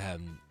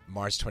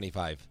 March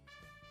 25.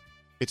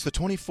 It's the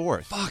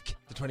 24th. Fuck.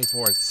 The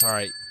 24th.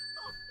 Sorry.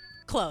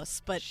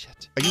 Close, but...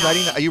 Shit. Are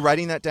you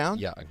writing that down?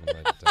 Yeah, I'm going to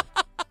write it down.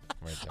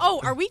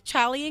 Oh, are we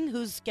tallying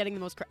who's getting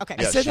the most correct? Okay.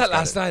 I said that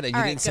last night, and you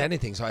All right, didn't say good.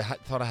 anything, so I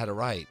thought I had it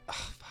right. Oh,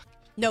 fuck.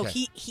 No,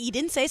 Okay. he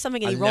didn't say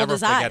something, and he I'll rolled never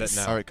his forget eyes. it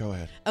now. All right, go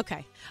ahead.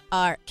 Okay.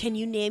 Can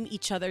you name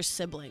each other's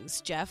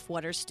siblings? Jeff,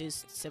 what are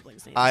Stu's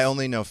siblings' names? I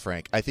only know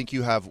Frank. I think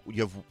you have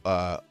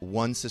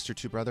one sister,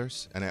 2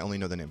 brothers, and I only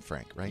know the name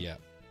Frank, right? Yeah.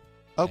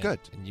 Oh,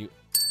 good. And you...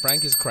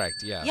 Frank is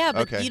correct, yeah. Yeah,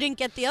 but you didn't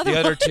get the other The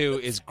other one. two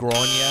is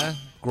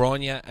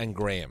Gronya, and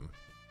Graham.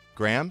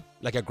 Graham?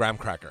 Like a graham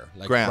cracker.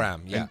 Like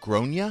Graham. yeah. And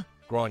Gronya?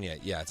 Gronya,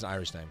 yeah, it's an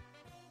Irish name.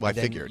 Well, I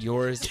then figured.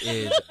 Yours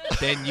is,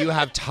 then you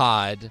have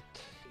Todd,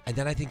 and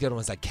then I think the other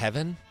one's like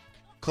Kevin.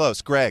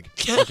 Close. Greg.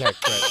 Okay,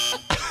 great.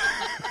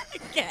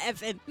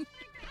 Kevin.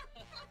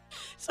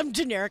 Some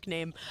generic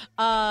name.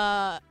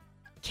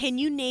 Can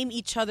you name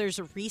each other's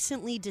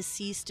recently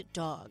deceased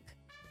dog?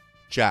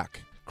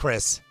 Jack.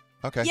 Chris.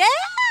 Okay.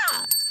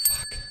 Yeah!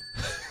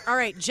 All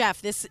right,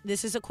 Jeff, this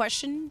is a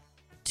question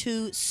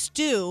to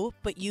Stu,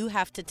 but you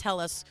have to tell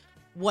us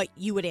what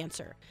you would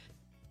answer.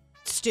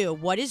 Stu,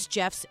 what is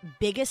Jeff's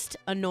biggest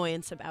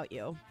annoyance about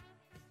you?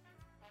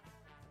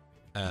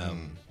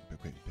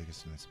 Wait,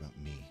 biggest annoyance about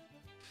me.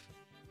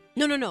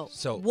 No.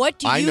 So, what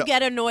do I you know-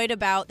 get annoyed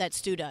about that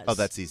Stu does? Oh,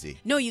 that's easy.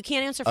 No, you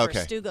can't answer first. Okay.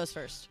 Stu goes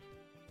first.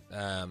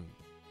 I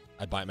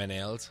bite my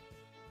nails.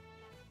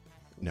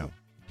 No.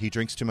 He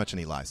drinks too much and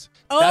he lies.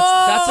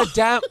 That's a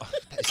damn...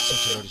 that is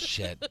such a load of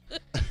shit.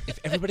 If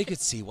everybody could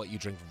see what you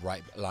drink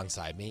right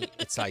alongside me,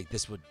 it's like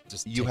this would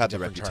just You take have a the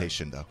different turn.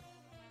 reputation, though.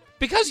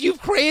 Because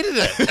you've created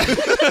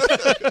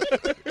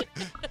it.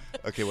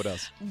 Okay, what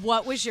else?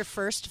 What was your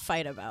first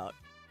fight about?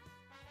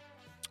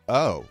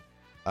 Oh.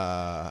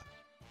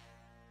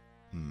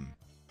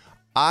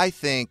 I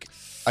think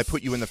I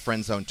put you in the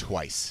friend zone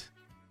twice.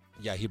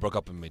 Yeah, he broke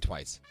up with me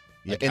twice.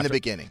 Yeah, Like in the after-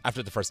 beginning.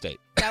 After the first date.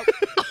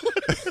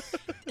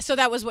 So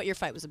that was what your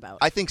fight was about.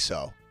 I think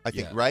so. I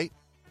think, Yeah. right?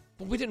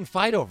 But we didn't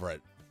fight over it.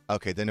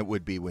 Okay, then it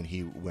would be when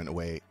he went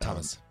away.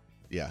 Thomas.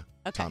 Yeah,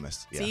 Okay.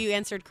 Thomas. Yeah. So you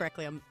answered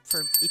correctly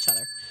for each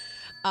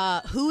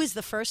other. Who is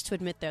the first to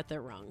admit that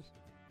they're wrong?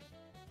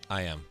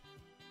 I am.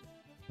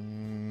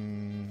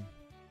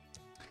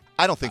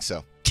 I don't think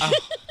so.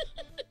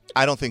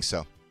 I don't think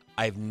so.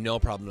 I have no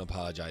problem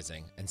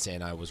apologizing and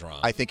saying I was wrong.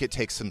 I think it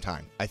takes some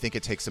time. I think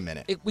it takes a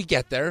minute. We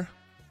get there.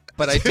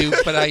 But I do,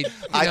 but I,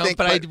 I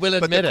will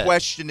admit but the it.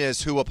 question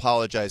is who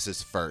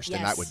apologizes first, and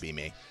Yes. that would be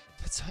me.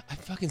 I'm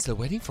fucking still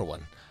waiting for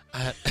one.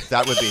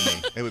 That would be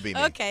me. It would be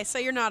me. Okay, so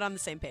you're not on the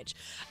same page.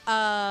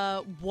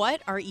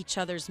 What are each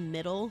other's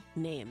middle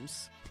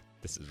names?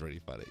 This is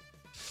really funny.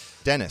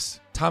 Dennis.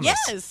 Thomas.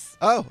 Yes.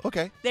 Oh,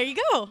 okay. There you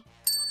go.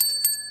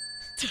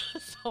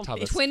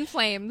 Thomas. Twin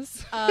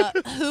flames.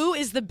 Who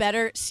is the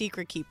better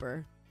secret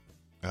keeper?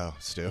 Oh,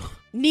 Stu.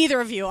 Neither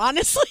of you,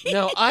 honestly.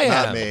 No, I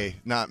Not am. me.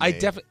 Not me. I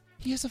definitely.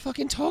 He has a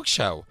fucking talk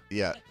show.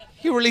 Yeah.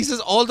 He releases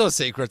all those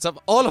secrets of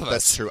all of us.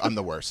 That's true. I'm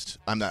the worst.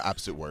 I'm the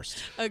absolute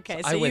worst.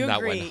 Okay, so I win you that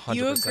agree. one,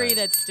 You 100%. agree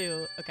that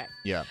Stu. Okay.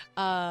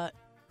 Yeah.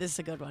 This is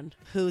a good one.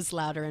 Who's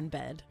louder in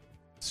bed?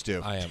 Stu.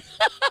 I am.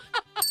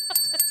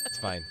 It's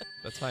fine.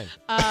 That's fine.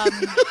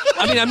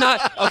 I mean, I'm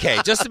not. Okay,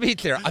 just to be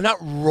clear, I'm not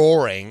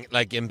roaring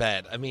like in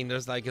bed. I mean,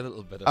 there's like a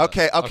little bit of.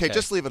 Okay,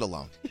 just leave it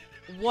alone.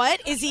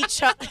 What is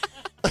each other?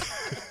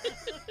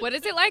 What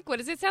is it like? What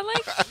does it sound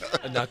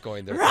like? I'm not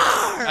going there.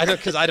 I don't,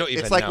 because I don't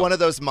even. It's like know. one of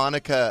those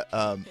Monica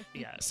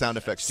sound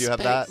effects. Do you have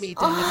that?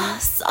 Oh,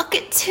 suck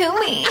it to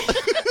me.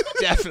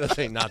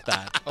 Definitely not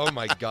that. Oh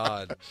my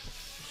god.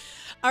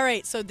 All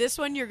right, so this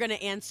one you're going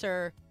to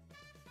answer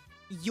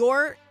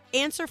your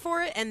answer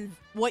for it and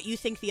what you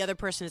think the other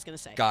person is going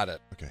to say. Got it.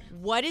 Okay.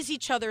 What is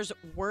each other's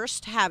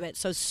worst habit?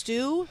 So,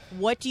 Stu,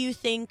 what do you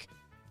think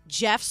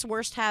Jeff's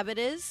worst habit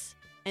is?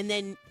 And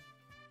then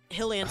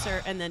he'll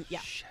answer, and then, yeah.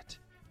 Shit.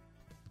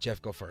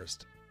 Jeff, go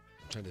first.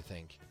 I'm trying to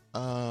think.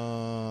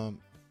 I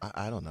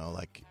don't know.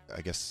 Like,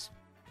 I guess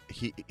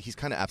he's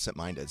kind of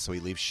absent-minded, so he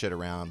leaves shit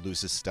around,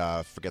 loses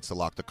stuff, forgets to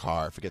lock the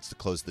car, forgets to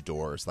close the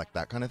doors, like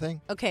that kind of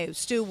thing. Okay,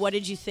 Stu, what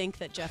did you think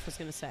that Jeff was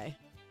going to say?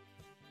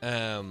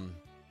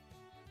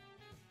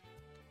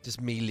 Just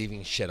me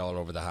leaving shit all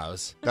over the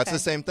house. That's Okay. the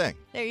same thing.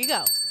 There you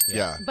go.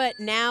 Yeah. But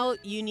now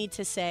you need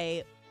to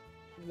say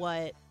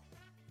what.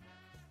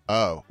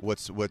 Oh,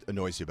 what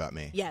annoys you about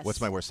me? Yes. What's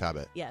my worst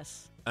habit?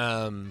 Yes.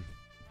 I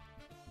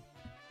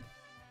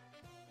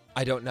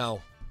don't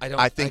know.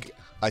 I think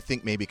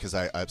maybe because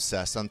I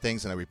obsess on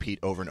things and I repeat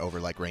over and over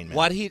like Rain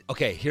Man.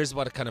 Here's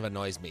what kind of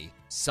annoys me.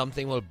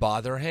 Something will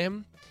bother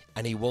him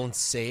and he won't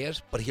say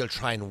it, but he'll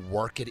try and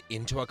work it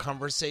into a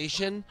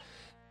conversation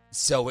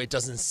so it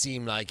doesn't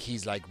seem like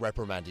he's like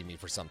reprimanding me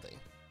for something.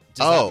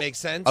 Does that make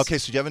sense? Okay,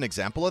 so do you have an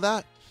example of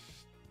that?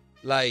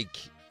 Like,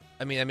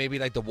 I mean, maybe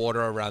like the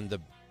water around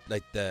the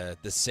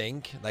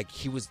sink. Like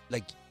he was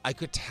like, I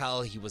could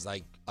tell he was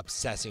like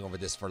obsessing over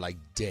this for like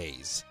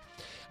days.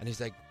 And he's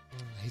like,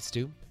 hey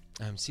Stu,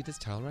 see this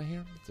towel right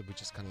here? So we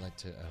just kind of like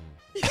to,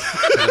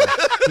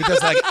 he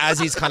does like, as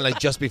he's kind of like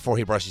just before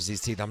he brushes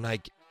his teeth. I'm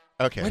like,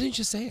 okay. Why didn't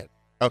you say it?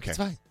 Okay. It's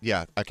fine.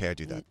 Yeah, okay, I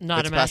do that.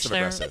 Not it's a match passive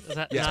there? aggressive. Is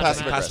that Yeah, not a it's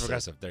match? passive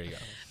Aggressive. There you go.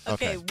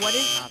 Okay,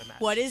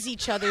 what is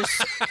each other's.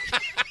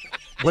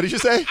 What did you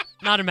say?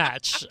 Not a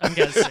match, I'm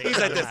guessing. He's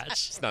Not like a this. match.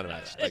 It's not a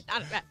match. It's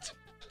not a match.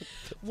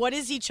 What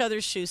is each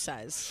other's shoe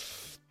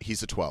size?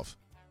 He's a 12.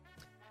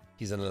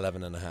 He's an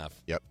 11 and a half.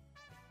 Yep.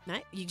 Do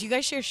you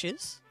guys share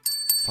shoes?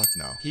 Fuck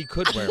no. He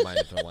could wear mine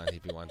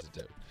if he wanted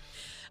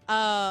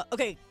to.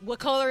 Okay, what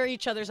color are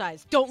each other's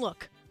eyes? Don't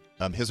look.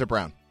 His are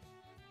brown.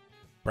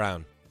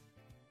 Brown.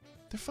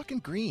 They're fucking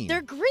green.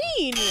 They're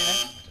green.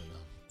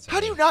 How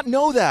do you not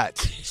know that?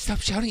 Stop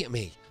shouting at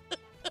me.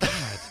 God,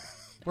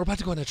 we're about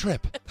to go on a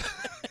trip.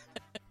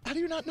 How do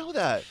you not know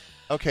that?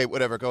 Okay,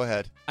 whatever. Go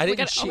ahead. I didn't.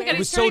 It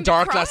was so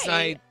dark last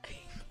night.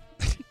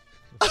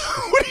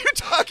 What are you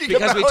talking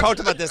because about? we talked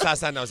about this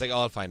last night, and I was like, "Oh,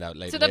 I'll find out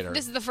later." So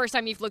this is the first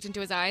time you've looked into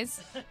his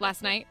eyes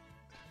last night?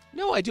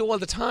 No, I do all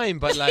the time,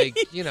 but like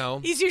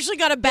he's usually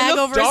got a they bag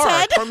look over his dark.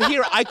 head. From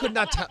here. I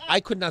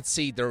could not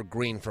see they're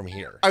green from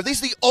here. Are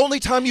these the only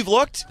time you've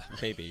looked?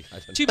 Maybe. I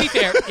don't To know. be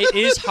fair, it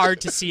is hard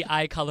to see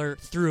eye color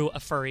through a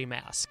furry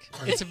mask.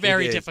 It's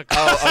very difficult.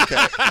 Oh,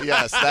 okay.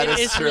 Yes, that It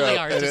is is true. really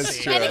hard It to is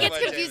see. true. And it gets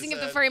confusing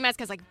if the furry mask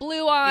has like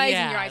blue eyes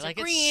and your eyes like,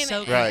 are it's green.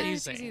 so Right.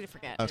 confusing. It's easy to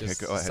forget. Okay,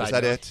 Just go ahead. side Is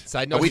that note. it?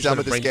 Side note, Are we you done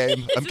should've with this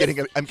bring-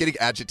 game? I'm getting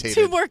agitated.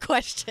 2 more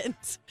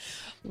questions.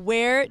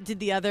 Where did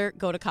the other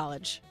go to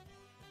college?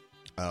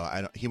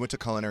 Oh, he went to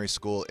culinary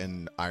school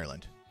in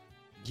Ireland.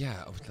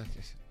 Yeah,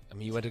 I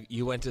mean,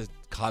 you went to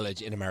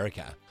college in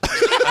America.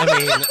 I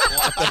mean,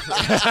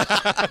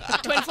 what the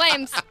Twin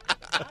flames.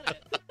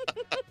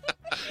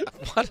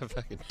 what a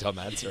fucking dumb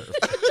answer.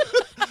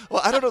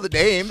 Well, I don't know the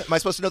name. Am I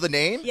supposed to know the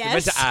name? You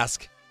meant to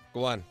ask.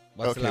 Go on.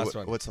 What's the last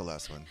one? What's the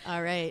last one?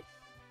 All right.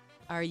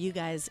 Are you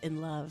guys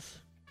in love?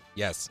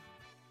 Yes.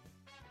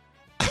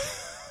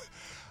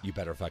 You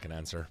better fucking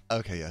answer.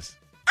 Okay, yes.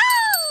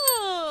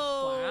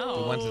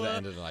 We wanted to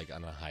end it like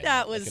on a high.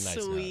 That note, was like a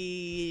nice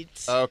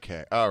sweet.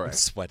 Okay, all I'm right.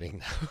 sweating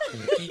now.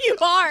 You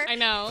are. I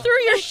know. Through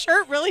your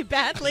shirt really I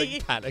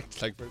badly.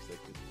 panicked like for a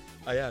second.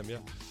 I am,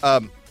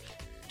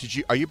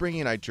 yeah. Are you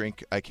bringing an I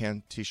Drink I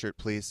Can t-shirt,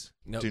 please?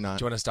 No. Do not.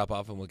 Do you want to stop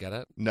off and we'll get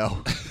it?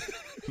 No.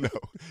 No.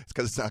 It's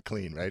because it's not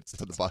clean, right? It's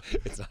at the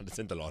bottom. It's not. It's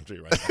in the laundry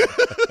right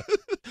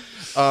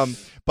now.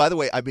 By the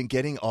way, I've been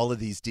getting all of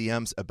these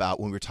DMs about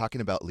when we were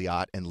talking about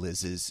Liat and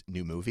Liz's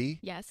new movie.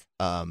 Yes.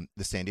 The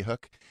Sandy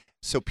Hook.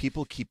 So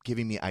people keep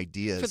giving me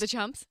ideas For the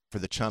chumps? for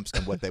the chumps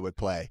and what they would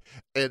play.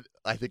 And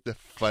I think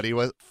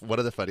one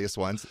of the funniest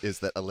ones is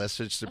that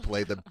Alyssa should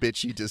play the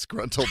bitchy,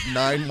 disgruntled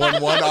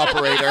 911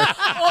 operator.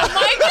 Oh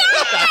my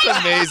God! That's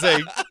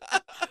amazing.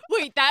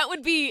 Wait, that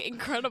would be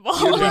incredible.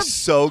 You'd be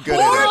so good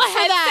Oral at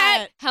it.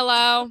 headset.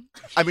 Hello.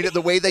 I mean,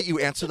 the way that you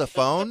answer the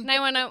phone,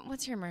 911.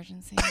 What's your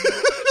emergency?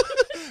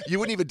 you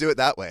wouldn't even do it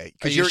that way.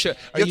 'Cause Are you you're- sure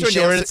have to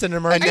sure announce it's an it- Are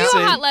you emergency?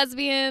 a hot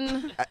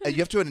lesbian? You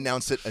have to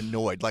announce it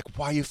annoyed. Like,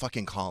 why are you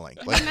fucking calling?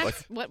 I Like, mean,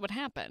 that's what would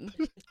happen.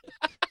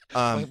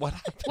 Wait, what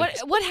happened?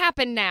 What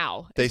happened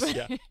now? they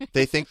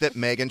think that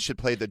Megan should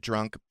play the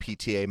drunk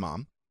PTA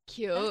mom.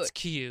 Cute. That's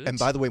cute. And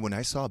by the way, when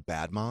I saw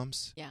Bad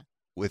Moms, Yeah.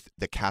 with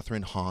the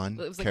Catherine Hahn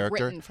It was like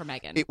character, written for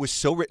Megan. it was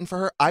so written for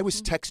her. I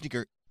was texting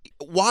her,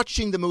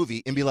 watching the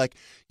movie, and be like,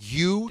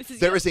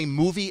 there is a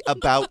movie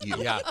about you.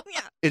 Yeah.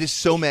 It is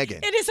so Megan.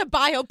 It is a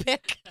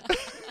biopic.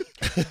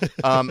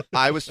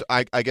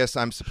 I guess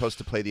I'm supposed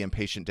to play the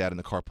impatient dad in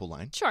the carpool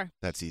line. Sure.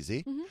 That's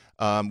easy.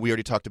 Mhm. We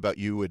already talked about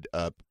you would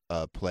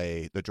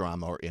play the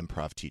drama or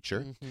improv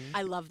teacher.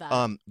 I love that.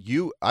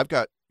 I've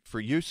got for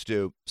you,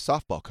 Stu,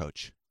 softball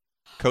coach.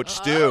 Coach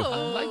Stu. I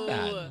like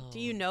that. Do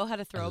you know how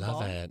to throw I a love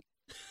ball? it.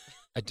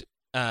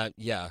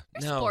 Yeah.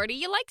 You're sporty.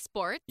 You like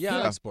sports. Yeah, I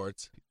Yeah. like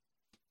sports.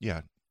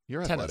 Yeah,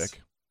 you're Tennis.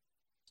 athletic.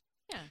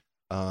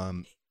 Yeah.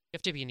 You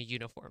have to be in a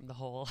uniform the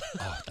whole.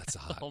 Oh, that's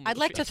hot. the whole I'd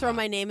like movie. to throw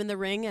my name in the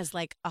ring as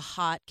like a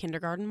hot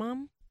kindergarten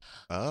mom.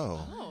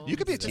 Oh, you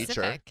could be a teacher.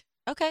 Specific.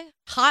 Okay.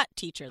 Hot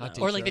teacher, though. Hot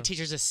Or like the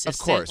teacher. teacher's Of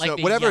assistant. course. like No,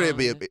 the whatever young,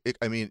 it'd be.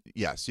 I mean,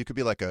 yes, you could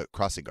be like a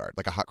crossing guard,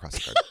 like a hot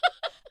crossing guard.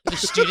 the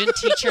student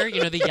teacher.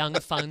 You know, the young,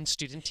 fun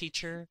student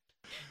teacher.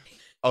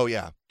 Oh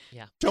yeah.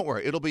 Yeah. Don't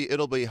worry, it'll be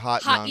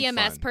hot. Hot non-fun.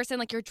 EMS person,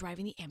 like you're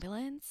driving the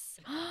ambulance.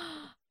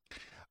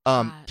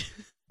 Hot.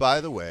 By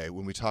the way,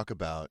 when we talk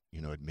about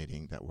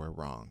admitting that we're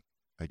wrong,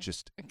 it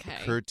just Okay.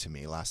 occurred to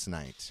me last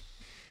night.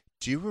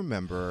 Do you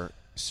remember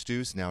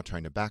Stu's now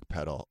trying to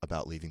backpedal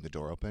about leaving the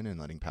door open and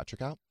letting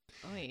Patrick out?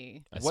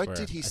 Oy. What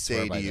did he I say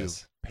swear to by you,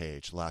 this.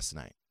 Paige, last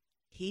night?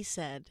 He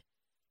said,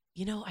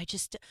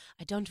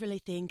 I don't really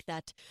think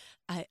that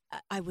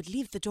I would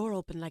leave the door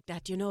open like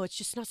that. It's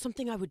just not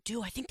something I would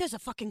do. I think there's a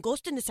fucking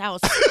ghost in this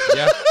house.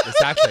 Yeah,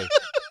 exactly.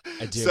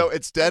 I do. So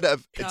instead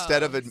of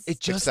it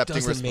just accepting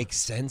doesn't make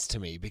sense to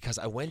me because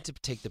I went to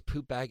take the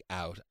poop bag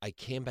out. I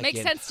came back Makes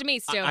in. sense to me,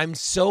 Stu. I'm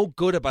so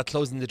good about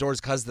closing the doors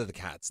because of the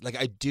cats. Like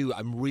I do.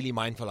 I'm really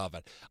mindful of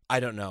it. I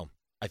don't know.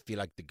 I feel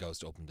like the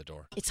ghost opened the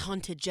door. It's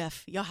haunted,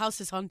 Jeff. Your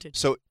house is haunted.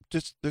 So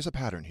there's a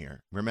pattern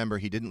here. Remember,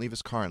 he didn't leave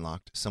his car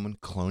unlocked. Someone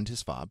cloned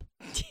his fob.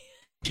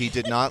 He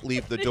did not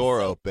leave the door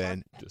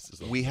open.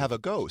 We have a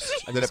ghost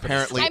that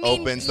apparently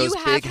opens those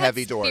big,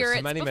 heavy doors.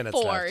 How many minutes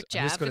before, left?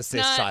 Jeff. I'm just going to It's stay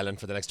not- silent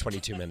for the next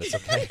 22 minutes,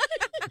 okay?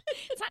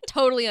 It's not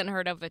totally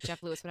unheard of that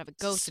Jeff Lewis would have a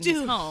ghost in his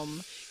Stu,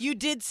 home. You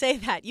did say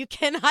that. You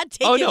cannot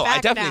take Oh, it no, back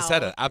I definitely now.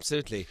 said it.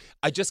 Absolutely.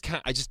 I just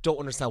can't. I just don't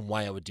understand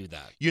why I would do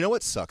that. You know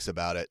what sucks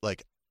about it?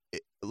 Like,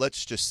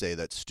 let's just say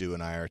that Stu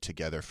and I are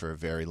together for a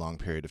very long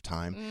period of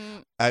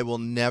time. I will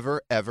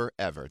never, ever,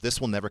 ever, this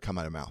will never come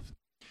out of my mouth.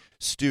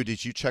 Stu,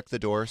 did you check the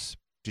doors?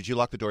 Did you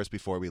lock the doors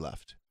before we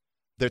left?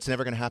 That's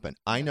never going to happen.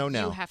 I know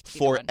now. have to be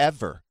the one.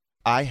 Forever.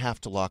 I have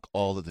to lock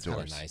all of the Kinda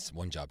doors. nice.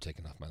 One job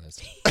taken off my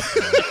list.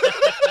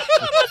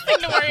 One less thing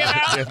to worry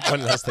about.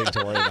 One less thing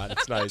to worry about.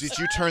 It's nice. Did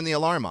you turn the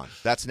alarm on?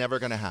 That's never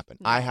going to happen.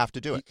 I have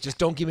to do it. Just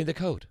don't give me the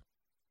code.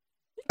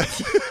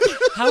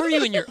 How are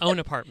you in your own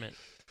apartment?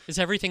 Is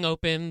everything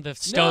open? The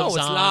stove's no, it's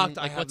on? locked.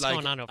 Like, what's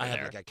going on over I have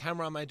there? like a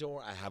camera on my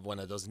door. I have one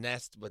of those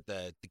Nest with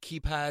the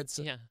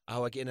keypads. Yeah.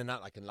 How I get in and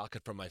out. I can lock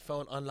it from my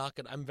phone, unlock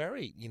it. I'm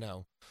very,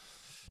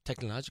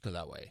 technological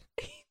that way.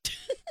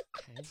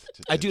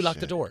 I do lock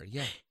the door.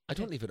 Yeah. I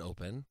don't leave it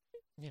open.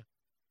 Yeah.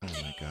 Oh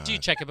my god. Do you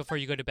check it before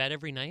you go to bed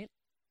every night?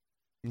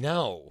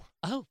 No.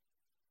 Oh,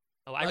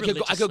 I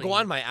could go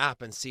on my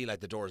app and see like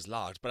the door is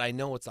locked, but I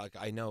know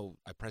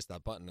I press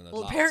that button and it's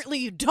Well, locked. apparently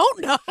you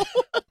don't know.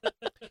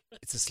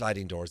 It's the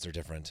sliding doors, they're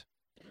different.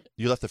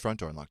 You left the front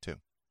door unlocked too.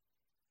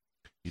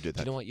 You did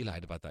that. You know what? You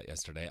lied about that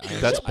yesterday.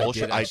 That's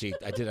bullshit. I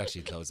did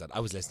actually close that. I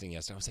was listening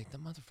yesterday. I was like, the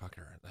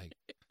motherfucker. Like,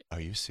 are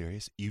you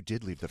serious? You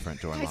did leave the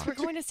front door Guys, unlocked. we're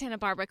going to Santa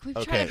Barbara. Can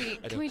we Okay.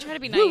 try to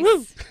be Woo,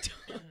 nice?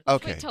 woo.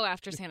 Okay. Wait till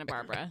after Santa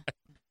Barbara.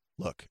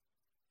 Look,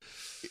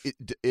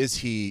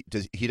 he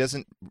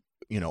doesn't,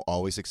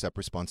 always accept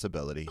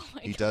responsibility.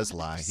 He does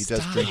lie. He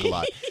does drink a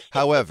lot.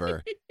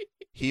 However,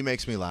 he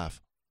makes me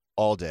laugh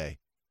all day,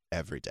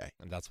 every day.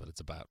 And that's what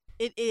it's about.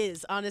 It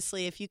is.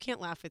 Honestly, if you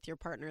can't laugh with your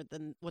partner,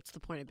 then what's the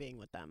point of being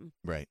with them?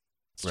 Right.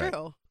 It's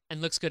true.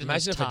 And looks good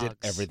Imagine in if those I did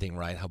togs. everything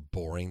right, how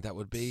boring that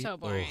would be. So Ugh.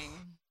 boring.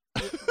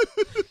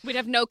 We'd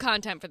have no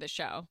content for the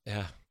show.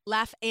 Yeah.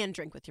 Laugh and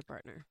drink with your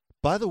partner.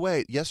 By the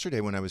way,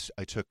 yesterday when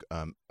I took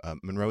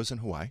Monroe's in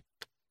Hawaii.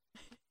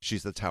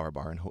 She's the Tower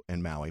Bar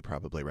in Maui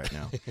probably right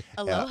now.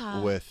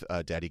 Aloha. With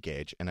Daddy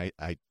Gage. And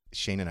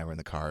Shane and I were in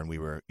the car and we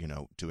were,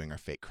 doing our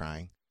fake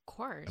crying.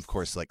 Of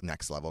course, like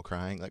next level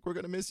crying. Like, we're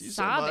going to miss you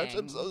Sobbing. so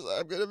much. I'm so sorry.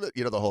 I'm going to miss,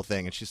 the whole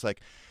thing. And she's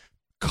like,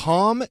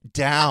 calm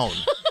down.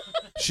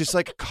 She's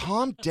like,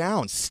 calm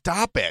down.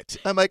 Stop it.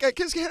 I'm like, I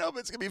just can't help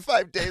it. It's going to be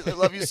 5 days. I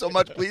love you so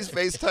much. Please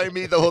FaceTime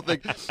me. The whole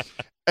thing.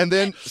 And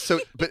then,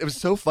 but it was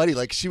so funny.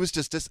 Like, she was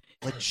just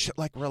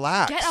like,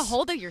 relax. Get a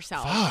hold of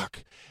yourself.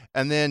 Fuck.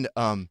 And then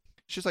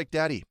she's like,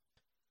 Daddy,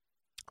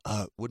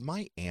 would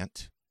my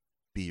aunt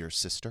be your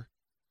sister?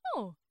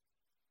 Oh.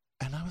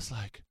 And I was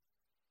like,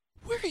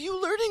 where are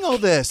you learning all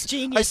this?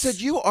 Genius. I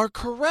said, you are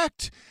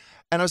correct.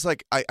 And I was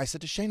like, I said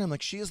to Shane, I'm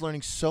like, she is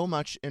learning so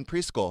much in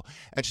preschool.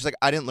 And she's like,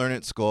 I didn't learn it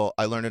at school.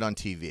 I learned it on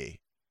TV.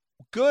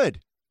 Good.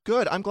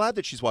 I'm glad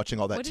that she's watching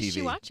all that What TV. is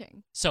she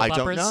watching? I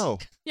don't know.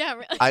 Yeah,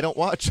 really. I don't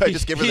watch. I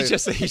just give her He the...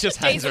 just hands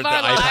Days her of the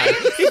Our iPad.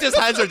 Lives? He just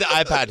hands her the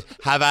iPad.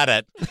 Have at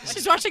it.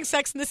 She's watching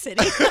Sex in the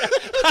City.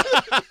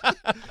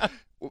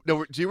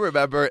 No, do you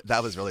remember?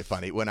 That was really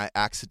funny. When I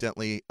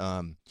accidentally,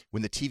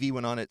 when the TV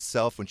went on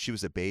itself when she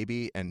was a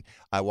baby, and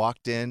I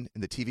walked in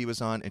and the TV was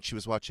on, and she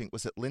was watching,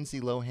 was it Lindsay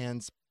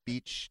Lohan's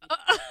Beach?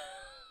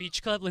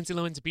 Beach Club? Lindsay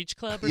Lohan's Beach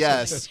Club? Or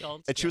Yes. something it's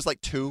called? And she was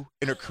like 2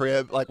 in her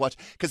crib, like watch,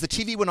 because the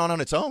TV went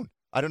on its own.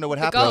 I don't know what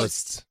The happened.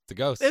 ghost. The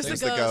ghost. There's There's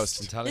the the ghost.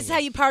 ghost. I'm telling This is you. how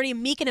you party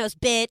in Mykonos,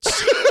 bitch.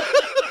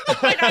 Oh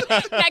my God.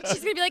 Next,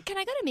 she's going to be like, can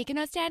I go to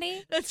Mykonos,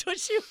 Daddy? That's what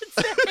she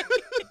would say.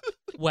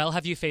 Well,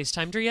 have you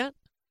FaceTimed her yet?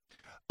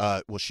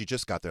 Well, she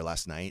just got there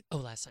last night. Oh,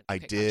 last night. I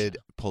Okay, did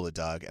gotcha. pull a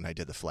Doug, and I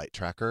did the flight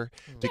tracker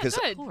Yeah, because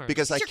good.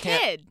 because I It's your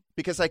can't kid.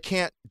 because I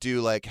can't do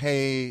like,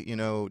 hey, did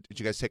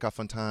you guys take off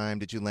on time?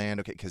 Did you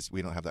land? Okay, because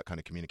we don't have that kind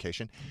of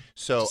communication.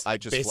 So I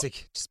just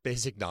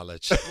basic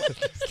knowledge. Can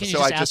you So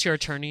just I ask your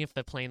attorney if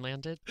the plane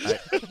landed?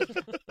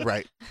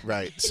 right.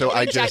 So What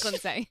I did just Jacqueline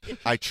say?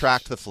 I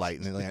tracked the flight,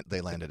 and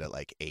they landed at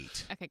like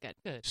 8. Okay, good.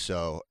 Good.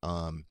 So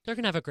They're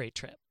going to have a great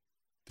trip.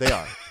 they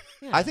are.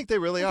 Yeah. I think they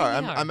really I are.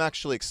 think they I'm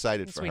actually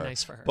excited It's for really her.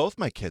 nice for her. Both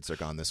my kids are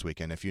gone this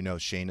weekend. If you know,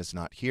 Shane is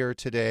not here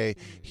today.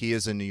 He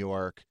is in New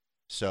York.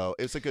 So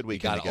it's a good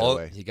weekend to get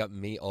away. You got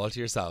me all to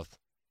yourself.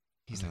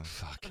 He's like,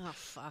 fuck. Oh,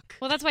 fuck.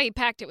 Well, that's why he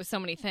packed it with so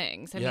many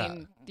things. I Yeah.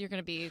 mean, you're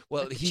going to be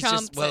Well, with he's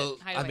chumps just, well,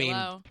 at Hideaway I mean,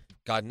 Low.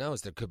 God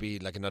knows there could be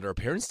like another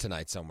appearance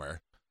tonight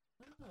somewhere.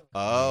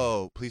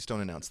 Oh, please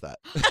don't announce that.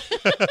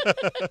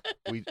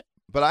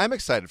 But I'm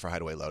excited for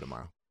Hideaway Low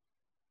tomorrow.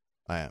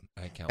 I am.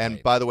 I can't And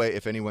wait. by the way,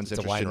 if anyone's It's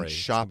a interested in winery.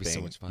 It's gonna be so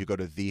shopping, much fun. you go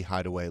to the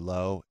Hideaway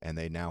Low, and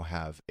they now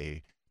have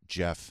a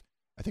Jeff.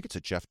 I think it's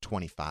a Jeff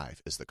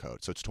 25 is the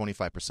code, so it's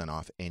 25%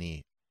 off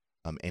any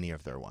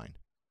of their wine,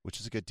 which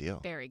is a good deal.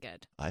 Very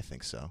good. I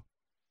think so.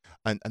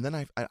 And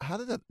then how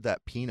did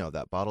that Pinot,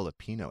 that bottle of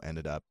Pinot,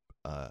 ended up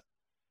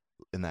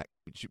in that?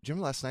 Do you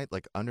remember last night,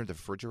 like under the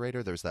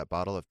refrigerator, there's that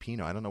bottle of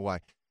Pinot. I don't know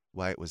why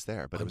it was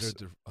there, but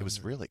it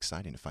was really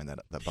exciting to find that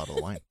bottle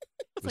of wine.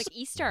 It's like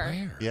Easter.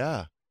 Where?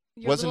 Yeah.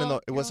 Your Wasn't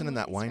little- it wasn't your in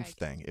that little wine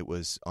Easter egg. thing. It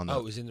was on the. Oh,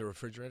 it was in the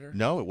refrigerator?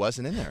 No, it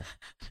wasn't in there.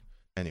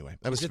 Anyway,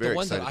 I was it very the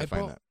one excited that I to find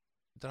brought, that.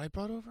 that I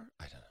brought over?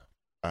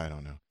 I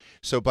don't know.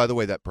 So, by the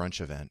way, that brunch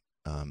event,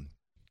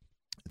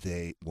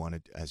 they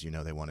wanted, as you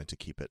know, they wanted to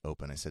keep it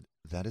open. I said,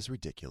 that is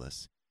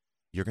ridiculous.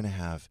 You're going to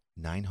have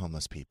 9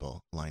 homeless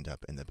people lined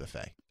up in the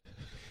buffet.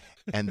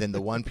 And then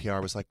the one PR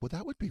was like, well,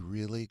 that would be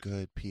really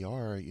good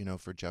PR,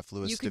 for Jeff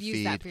Lewis You could to use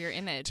feed that for your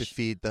image. to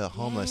feed the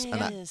homeless.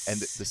 Yes. And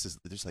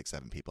there's like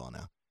 7 people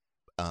now.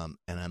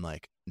 And I'm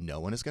like, no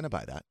one is going to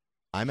buy that.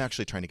 I'm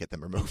actually trying to get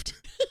them removed.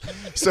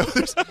 So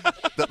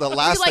the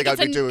last thing I'd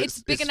be doing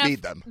is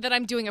feed them. That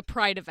I'm doing a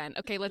Pride event.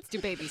 Okay, let's do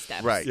baby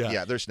steps. Right.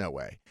 Yeah. There's no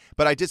way.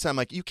 But I did say, I'm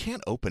like, you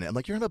can't open it. I'm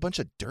like, you're gonna have a bunch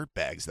of dirt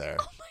bags there.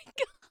 Oh my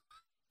God.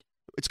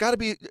 It's got to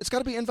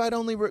be invite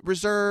only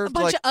reserved. A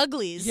bunch of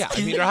uglies. Yeah, I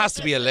mean there has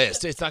to be a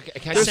list. It's not.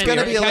 There's going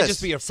to be a list.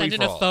 Just be a free Send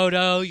in a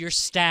photo, your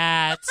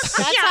stats.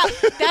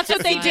 That's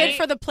what they did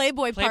for the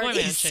Playboy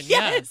parties. Mansion,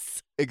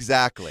 yes.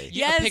 Exactly.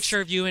 A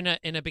picture of you in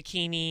a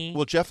bikini.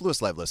 Well, Jeff Lewis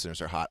Live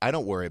listeners are hot. I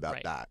don't worry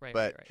about that.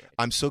 But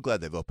I'm so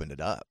glad they've opened it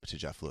up to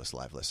Jeff Lewis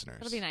Live listeners.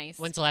 That'll be nice.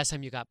 When's the last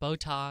time you got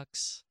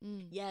Botox?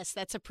 Yes,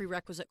 that's a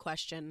prerequisite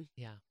question.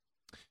 Yeah.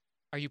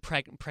 Are you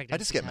pregnant? I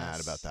just get mad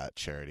about that,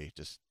 Charity.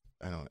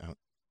 I don't.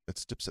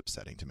 It's just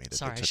upsetting to me that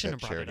they took that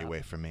charity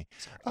away from me.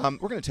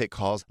 We're going to take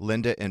calls.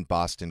 Linda in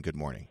Boston, good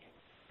morning.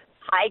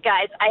 Hi,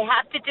 guys. I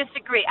have to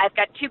disagree. I've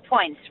got 2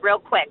 points real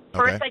quick.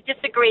 First, I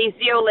disagree.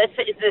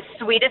 Zeolissa is the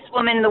sweetest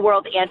woman in the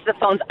world to answer the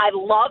phones. I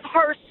love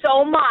her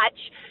so much.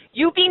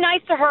 You be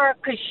nice to her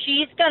because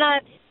she's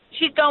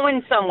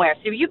going somewhere.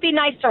 So you be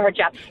nice to her,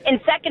 Jeff. And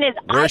second is,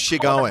 where's she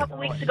going? A couple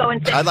weeks ago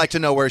and said, I'd like to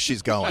know where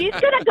she's going. She's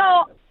going to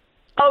go.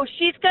 Oh,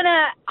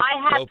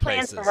 I have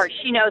plans for her.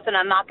 She knows, and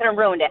I'm not going to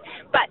ruin it.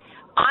 But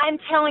I'm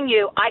telling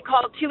you, I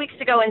called 2 weeks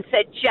ago and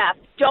said, Jeff,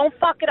 don't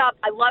fuck it up.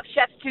 I love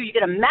chefs, too. You're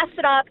going to mess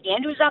it up.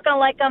 Andrew's not going to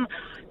like them.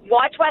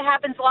 Watch What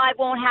Happens Live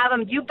won't have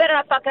them. You better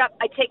not fuck it up.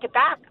 I take it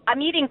back.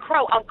 I'm eating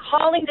crow. I'm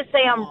calling to say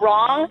I'm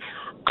wrong.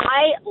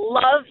 I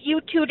love you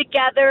two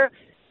together.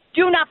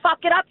 Do not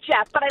fuck it up,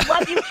 Jeff, but I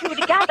love you two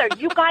together.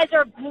 You guys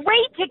are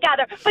great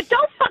together, but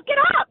don't fuck it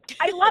up.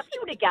 I love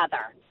you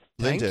together.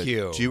 Linda, Thank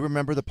you. Do you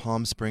remember the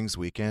Palm Springs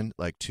weekend,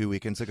 like 2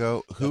 weekends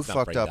ago? Who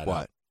fucked up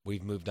what?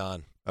 We've moved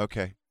on.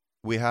 Okay.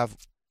 I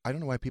don't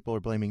know why people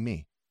are blaming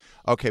me.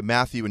 Okay,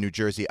 Matthew in New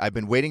Jersey. I've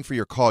been waiting for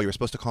your call. You were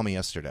supposed to call me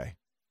yesterday.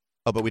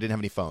 Oh, but we didn't have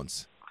any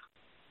phones.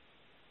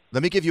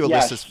 Let me give you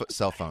Alyssa's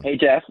cell phone. Hey,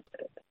 Jeff.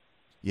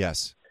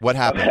 Yes. What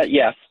happened?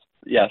 Yes.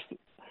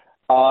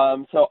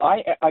 So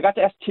I got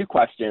to ask 2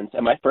 questions,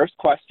 and my first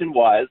question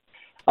was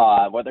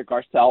whether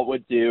Garcelle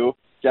would do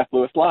Jeff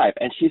Lewis Live,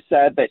 and she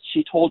said that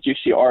she told you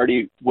she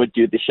already would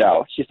do the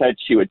show. She said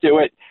she would do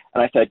it,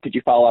 and I said, could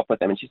you follow up with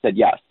them? And she said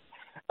yes.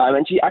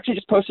 And she actually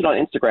just posted on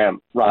Instagram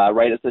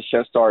right as the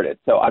show started,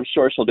 so I'm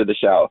sure she'll do the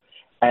show.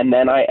 And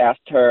then I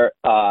asked her,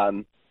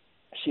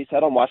 she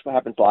said on Watch What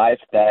Happens Live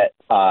that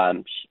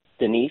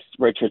Denise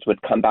Richards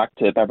would come back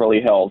to Beverly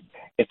Hills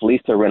if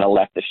Lisa Rinna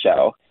left the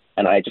show.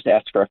 And I just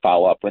asked for a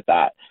follow-up with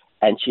that.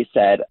 And she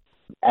said,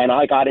 and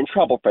I got in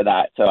trouble for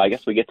that, so I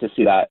guess we get to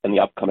see that in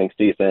the upcoming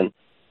season.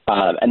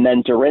 And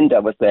then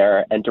Dorinda was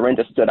there, and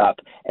Dorinda stood up,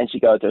 and she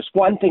goes, there's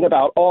one thing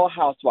about all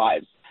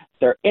housewives.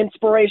 They're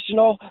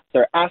inspirational,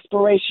 they're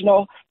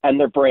aspirational, and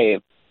they're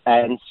brave.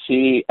 And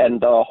she and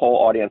the whole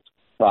audience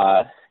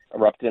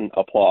erupted in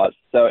applause.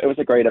 So it was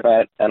a great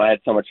event, and I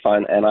had so much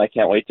fun, and I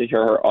can't wait to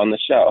hear her on the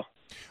show.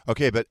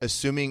 Okay, but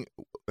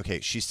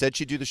she said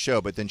she'd do the show,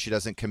 but then she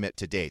doesn't commit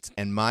to dates.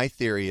 And my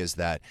theory is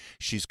that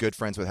she's good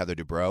friends with Heather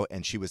Dubrow,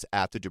 and she was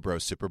at the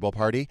Dubrow Super Bowl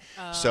party.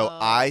 So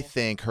I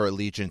think her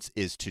allegiance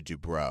is to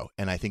Dubrow,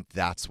 and I think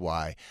that's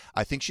why.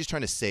 I think she's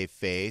trying to save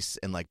face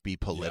and like be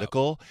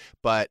political,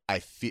 but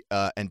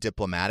and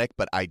diplomatic.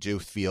 But I do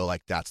feel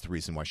like that's the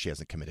reason why she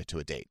hasn't committed to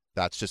a date.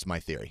 That's just my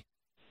theory.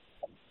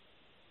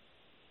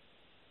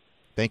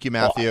 Thank you,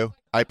 Matthew.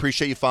 I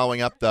appreciate you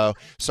following up, though.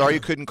 Sorry you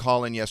couldn't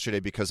call in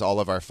yesterday because all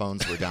of our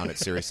phones were down at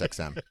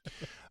SiriusXM.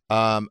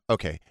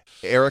 Okay.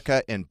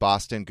 Erica in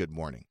Boston, good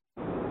morning.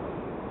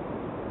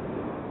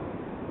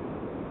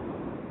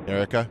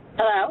 Erica?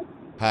 Hello?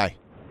 Hi.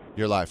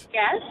 You're live.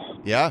 Yes?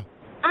 Yeah.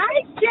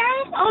 Hi,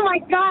 Jeff. Oh, my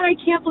God. I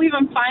can't believe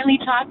I'm finally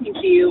talking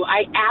to you.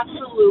 I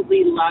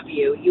absolutely love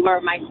you. You are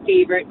my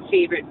favorite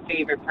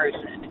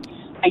person.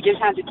 I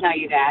just have to tell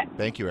you that.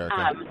 Thank you,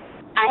 Erica.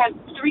 I have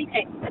 3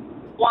 things.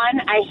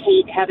 One, I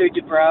hate Heather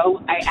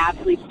Dubrow. I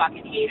absolutely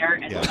fucking hate her,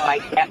 and so I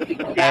get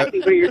exactly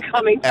where you're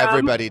coming from.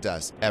 Everybody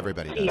does.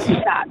 Everybody does. She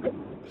sucks.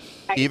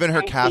 Even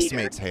her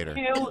castmates hate her.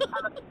 2,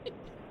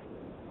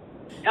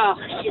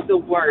 she's the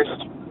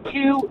worst.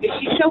 2,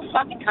 she's so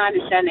fucking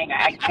condescending.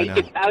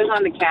 If I was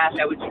on the cast,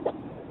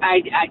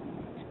 I'd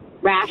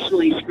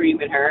rationally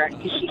scream at her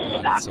because she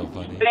sucks. So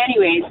funny. But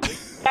anyways,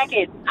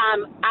 second,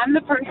 I'm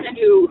the person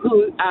who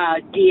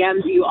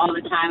DMs you all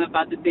the time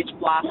about the Bitch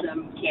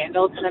Blossom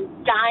candle because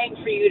I'm dying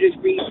for you to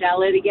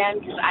resell it again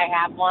because I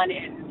have one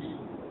and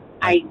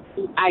I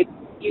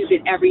use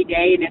it every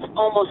day and it's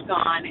almost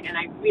gone and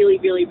I really,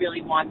 really, really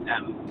want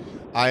them.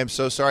 I am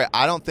so sorry.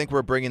 I don't think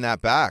we're bringing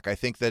that back. I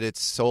think that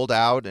it's sold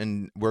out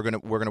and we're gonna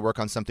work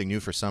on something new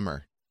for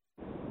summer.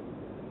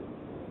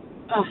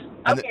 Oh,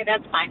 okay,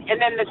 that's fine. And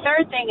then the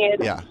third thing is,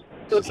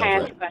 so can I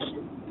ask a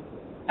question?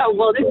 Oh,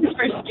 well, this is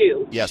for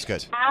Stu. Yes,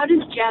 good. How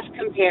does Jeff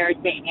compare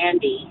to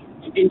Andy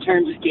in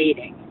terms of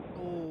dating?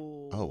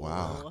 Oh,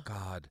 wow. Oh,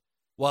 God.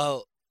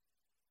 Well,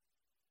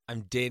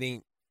 I'm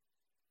dating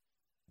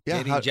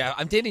Yeah, Jeff.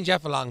 I'm dating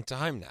Jeff a long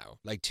time now,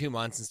 like 2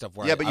 months and stuff.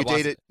 Where yeah, but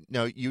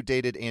you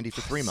dated Andy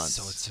for 3 months.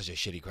 So it's such a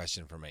shitty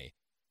question for me.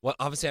 Well,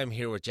 obviously I'm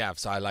here with Jeff,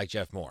 so I like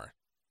Jeff more.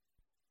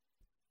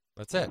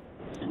 That's it.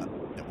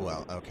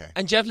 Well, okay.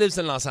 And Jeff lives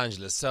in Los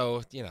Angeles,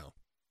 so,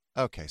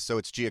 Okay, so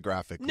it's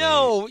geographically.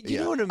 No, you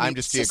know what I mean? I'm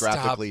just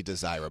geographically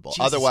desirable.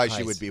 Jesus Otherwise, Christ.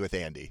 you would be with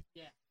Andy.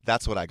 Yeah.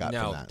 That's what I got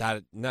No, from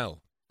that. No.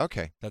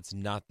 Okay. That's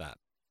not that.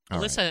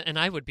 Alyssa and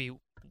I would be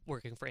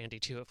working for Andy,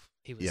 too, if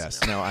he was.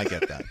 Yes, no, I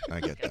get that. I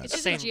get that. It's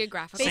just a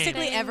geographical.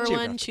 Basically, thing.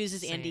 everyone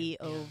chooses Andy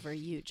over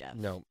you, Jeff.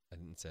 No, I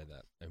didn't say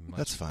that.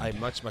 That's fine. I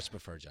much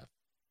prefer Jeff.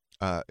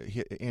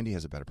 Andy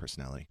has a better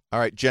personality. All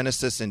right,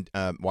 Genesis in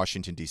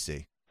Washington,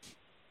 D.C.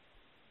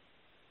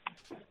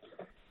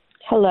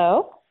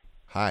 Hello.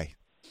 Hi,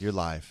 you're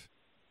live.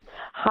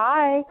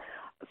 Hi.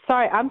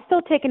 Sorry, I'm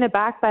still taken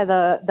aback by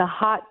the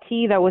hot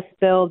tea that was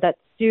spilled that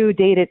Stu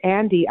dated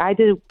Andy. I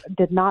did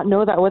not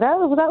know that. Was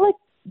that like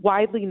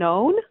widely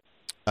known?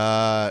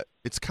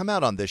 It's come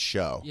out on this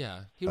show.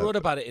 Yeah, he wrote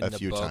about it in the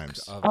few book times.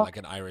 of like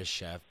an Irish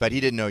chef. But he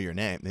didn't know your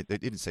name. They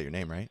didn't say your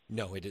name, right?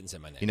 No, he didn't say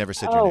my name. He never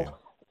said your name.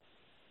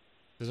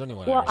 There's only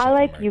one. Well, Irish I chef in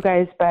like America. you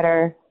guys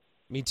better.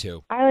 Me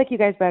too. I like you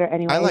guys better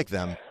anyway. I like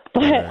them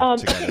But, better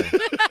together,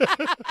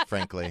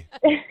 frankly.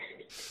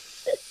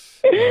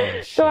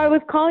 So I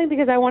was calling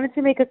because I wanted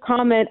to make a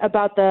comment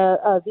about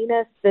the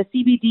Venus, the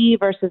CBD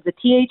versus the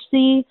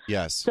THC.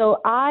 Yes. So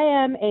I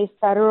am a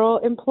federal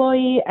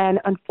employee, and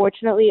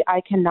unfortunately, I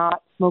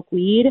cannot smoke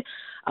weed,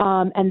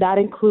 and that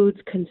includes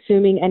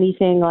consuming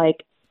anything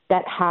like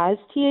that has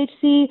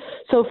THC.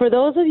 So for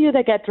those of you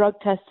that get drug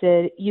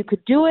tested, you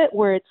could do it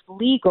where it's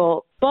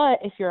legal, but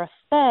if you're a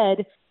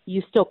fed,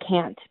 you still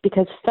can't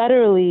because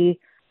federally,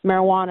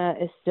 marijuana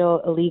is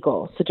still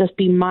illegal. So just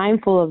be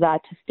mindful of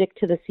that to stick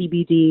to the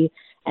CBD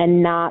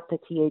and not the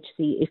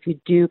THC if you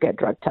do get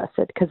drug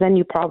tested, because then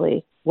you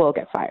probably will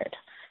get fired.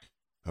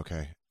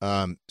 Okay.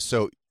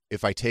 So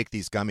if I take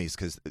these gummies,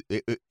 because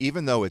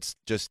even though it's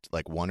just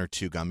like 1 or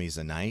 2 gummies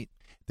a night,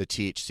 the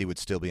THC would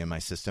still be in my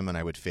system and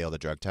I would fail the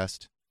drug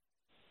test?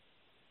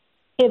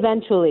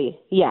 Eventually,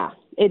 yeah.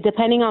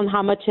 Depending on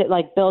how much it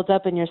like builds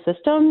up in your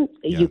system,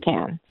 you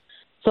can.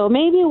 So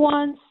maybe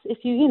once if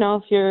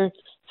you're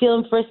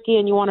feeling frisky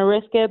and you want to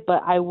risk it,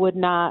 but I would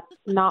not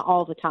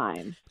all the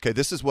time. Okay,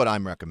 this is what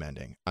I'm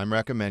recommending. I'm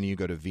recommending you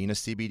go to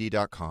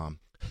venuscbd.com.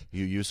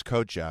 You use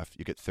code Jeff.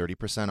 You get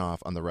 30%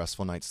 off on the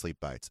Restful Night Sleep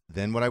Bites.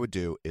 Then what I would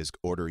do is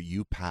order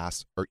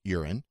UPass or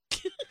urine,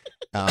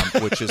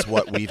 which is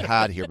what we've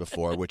had here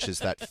before, which is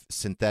that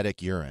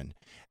synthetic urine.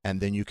 And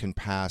then you can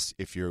pass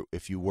if you're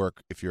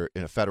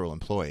in a federal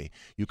employee,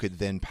 you could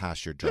then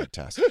pass your drug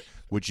test.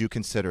 Would you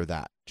consider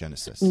that,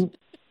 Genesis?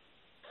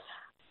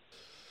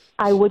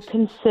 I would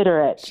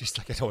consider it. She's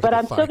like, I don't but wanna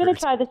I'm get still going to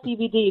fired. try the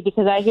CBD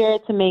because I hear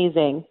it's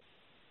amazing.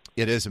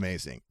 It is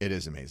amazing. It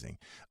is amazing.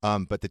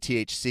 But the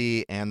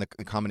THC and the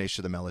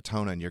combination of the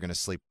melatonin, you're going to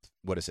sleep,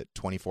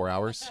 24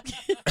 hours?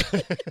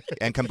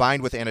 And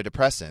combined with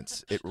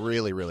antidepressants, it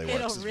really, really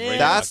works.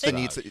 That's the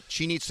needs.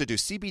 She needs to do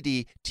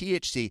CBD,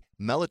 THC,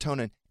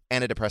 melatonin,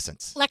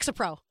 antidepressants.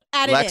 Lexapro.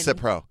 Add it in.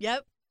 Lexapro.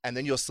 Yep. And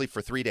then you'll sleep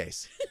for 3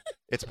 days.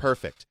 It's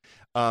perfect.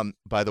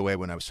 By the way,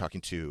 when I was talking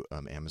to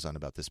Amazon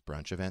about this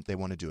brunch event, they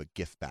want to do a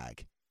gift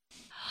bag.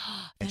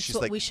 And That's she's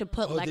what like, we should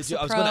put Lexapro.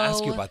 I was going to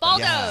ask you about that.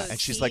 yeah. And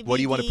she's like, what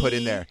do you want to put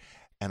in CBD. there?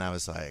 And I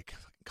was like,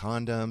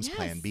 condoms,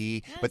 Plan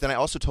B. But then I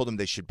also told them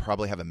they should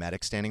probably have a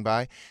medic standing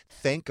by.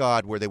 Thank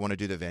God where they want to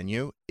do the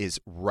venue is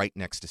right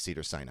next to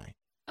Cedars-Sinai.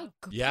 Oh,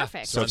 Yeah.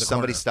 perfect. So if the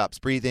somebody corner. stops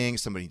breathing,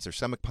 somebody needs their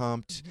stomach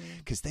pumped,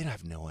 because they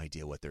have no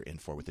idea what they're in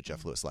for with the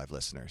Jeff Lewis Live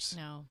listeners.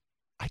 No.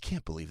 I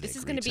can't believe they This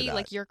is going to be that.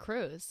 like your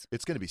cruise.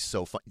 It's going to be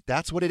so fun.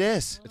 That's what it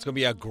is. It's going to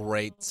be a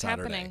great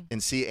Saturday. happening.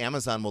 And see,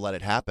 Amazon will let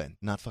it happen,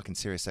 not fucking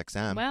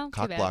SiriusXM. Well, too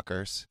cock bad.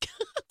 blockers.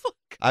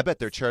 I bet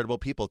they're charitable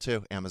people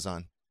too,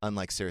 Amazon,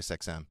 unlike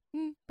SiriusXM.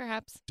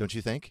 Perhaps. Don't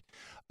you think?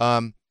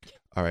 All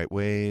right,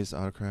 Waze,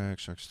 Autocorrect,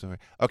 Shark Story.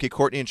 Okay,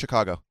 Courtney in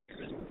Chicago.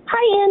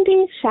 Hi,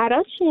 Andy. Shout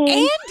out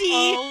Shane.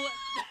 Andy!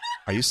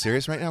 Are you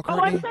serious right now, Oh,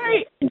 Courtney? I'm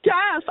sorry.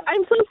 Jeff,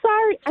 I'm so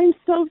sorry. I'm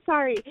so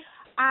sorry.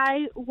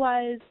 I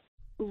was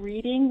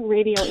reading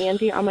Radio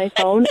Andy on my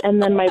phone,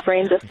 and then my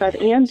brain just said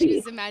Andy.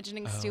 She's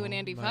imagining Stu and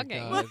Andy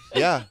fucking.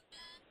 Yeah.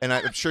 And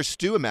I'm sure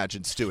Stu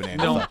imagines Stu and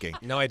Andy fucking.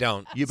 No, I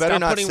don't. You better Stop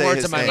not putting say words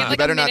his in my name. mouth. You Like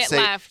better a not minute say.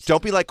 left.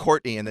 Don't be like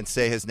Courtney and then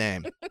say his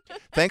name.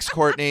 Thanks,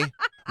 Courtney.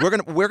 We're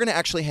gonna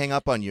actually hang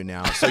up on you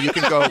now, so you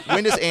can go.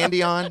 When is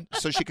Andy on?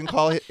 So she can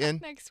call it in.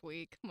 Next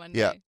week, Monday.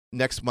 Yeah,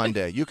 next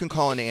Monday. You can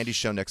call on Andy's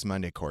show next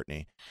Monday,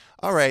 Courtney.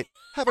 All right.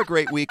 Have a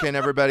great weekend,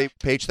 everybody.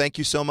 Paige, thank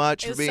you so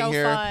much for being so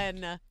here.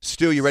 fun.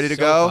 Stu, you ready to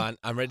So go? fun.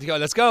 I'm ready to go.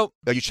 Let's go.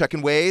 Are you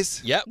checking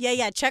Waze? Yep.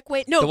 Yeah. Check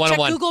wait. No, The check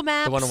 101. Google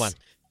Maps. The 101.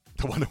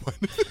 The 101.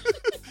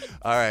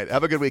 All right.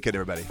 Have a good weekend,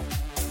 everybody.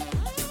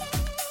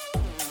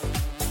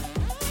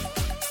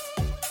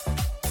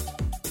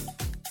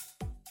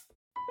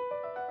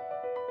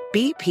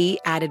 BP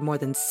added more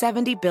than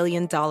 $70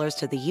 billion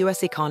to the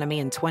U.S. economy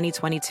in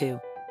 2022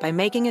 by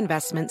making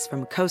investments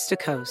from coast to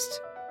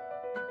coast.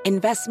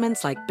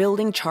 Investments like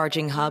building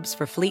charging hubs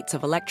for fleets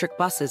of electric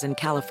buses in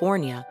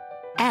California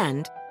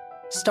and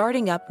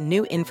starting up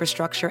new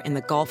infrastructure in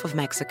the Gulf of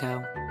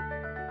Mexico.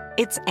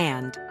 It's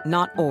and,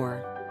 not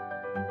or.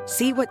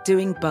 See what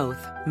doing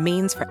both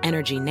means for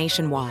energy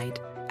nationwide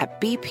at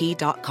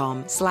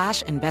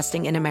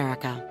bp.com/investing in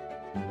America.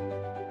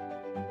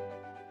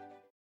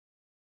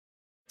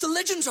 The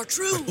legends are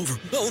true.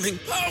 Overwhelming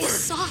power!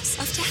 Sauce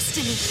of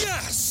destiny.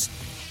 Yes!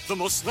 The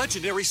most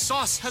legendary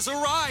sauce has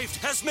arrived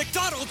as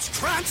McDonald's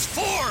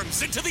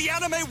transforms into the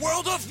anime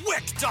world of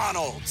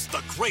WickDonald's.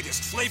 The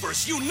greatest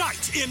flavors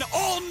unite in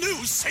all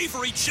new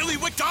savory chili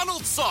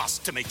McDonald's sauce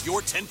to make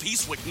your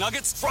 10-piece Wick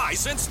Nuggets,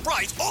 fries, and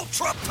Sprite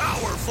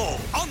ultra-powerful.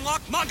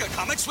 Unlock manga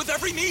comics with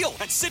every meal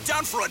and sit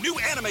down for a new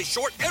anime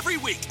short every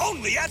week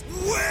only at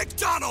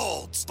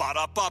WickDonald's.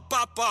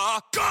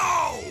 Ba-da-ba-ba-ba,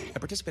 go!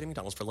 At participating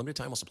McDonald's for a limited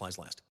time while supplies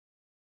last.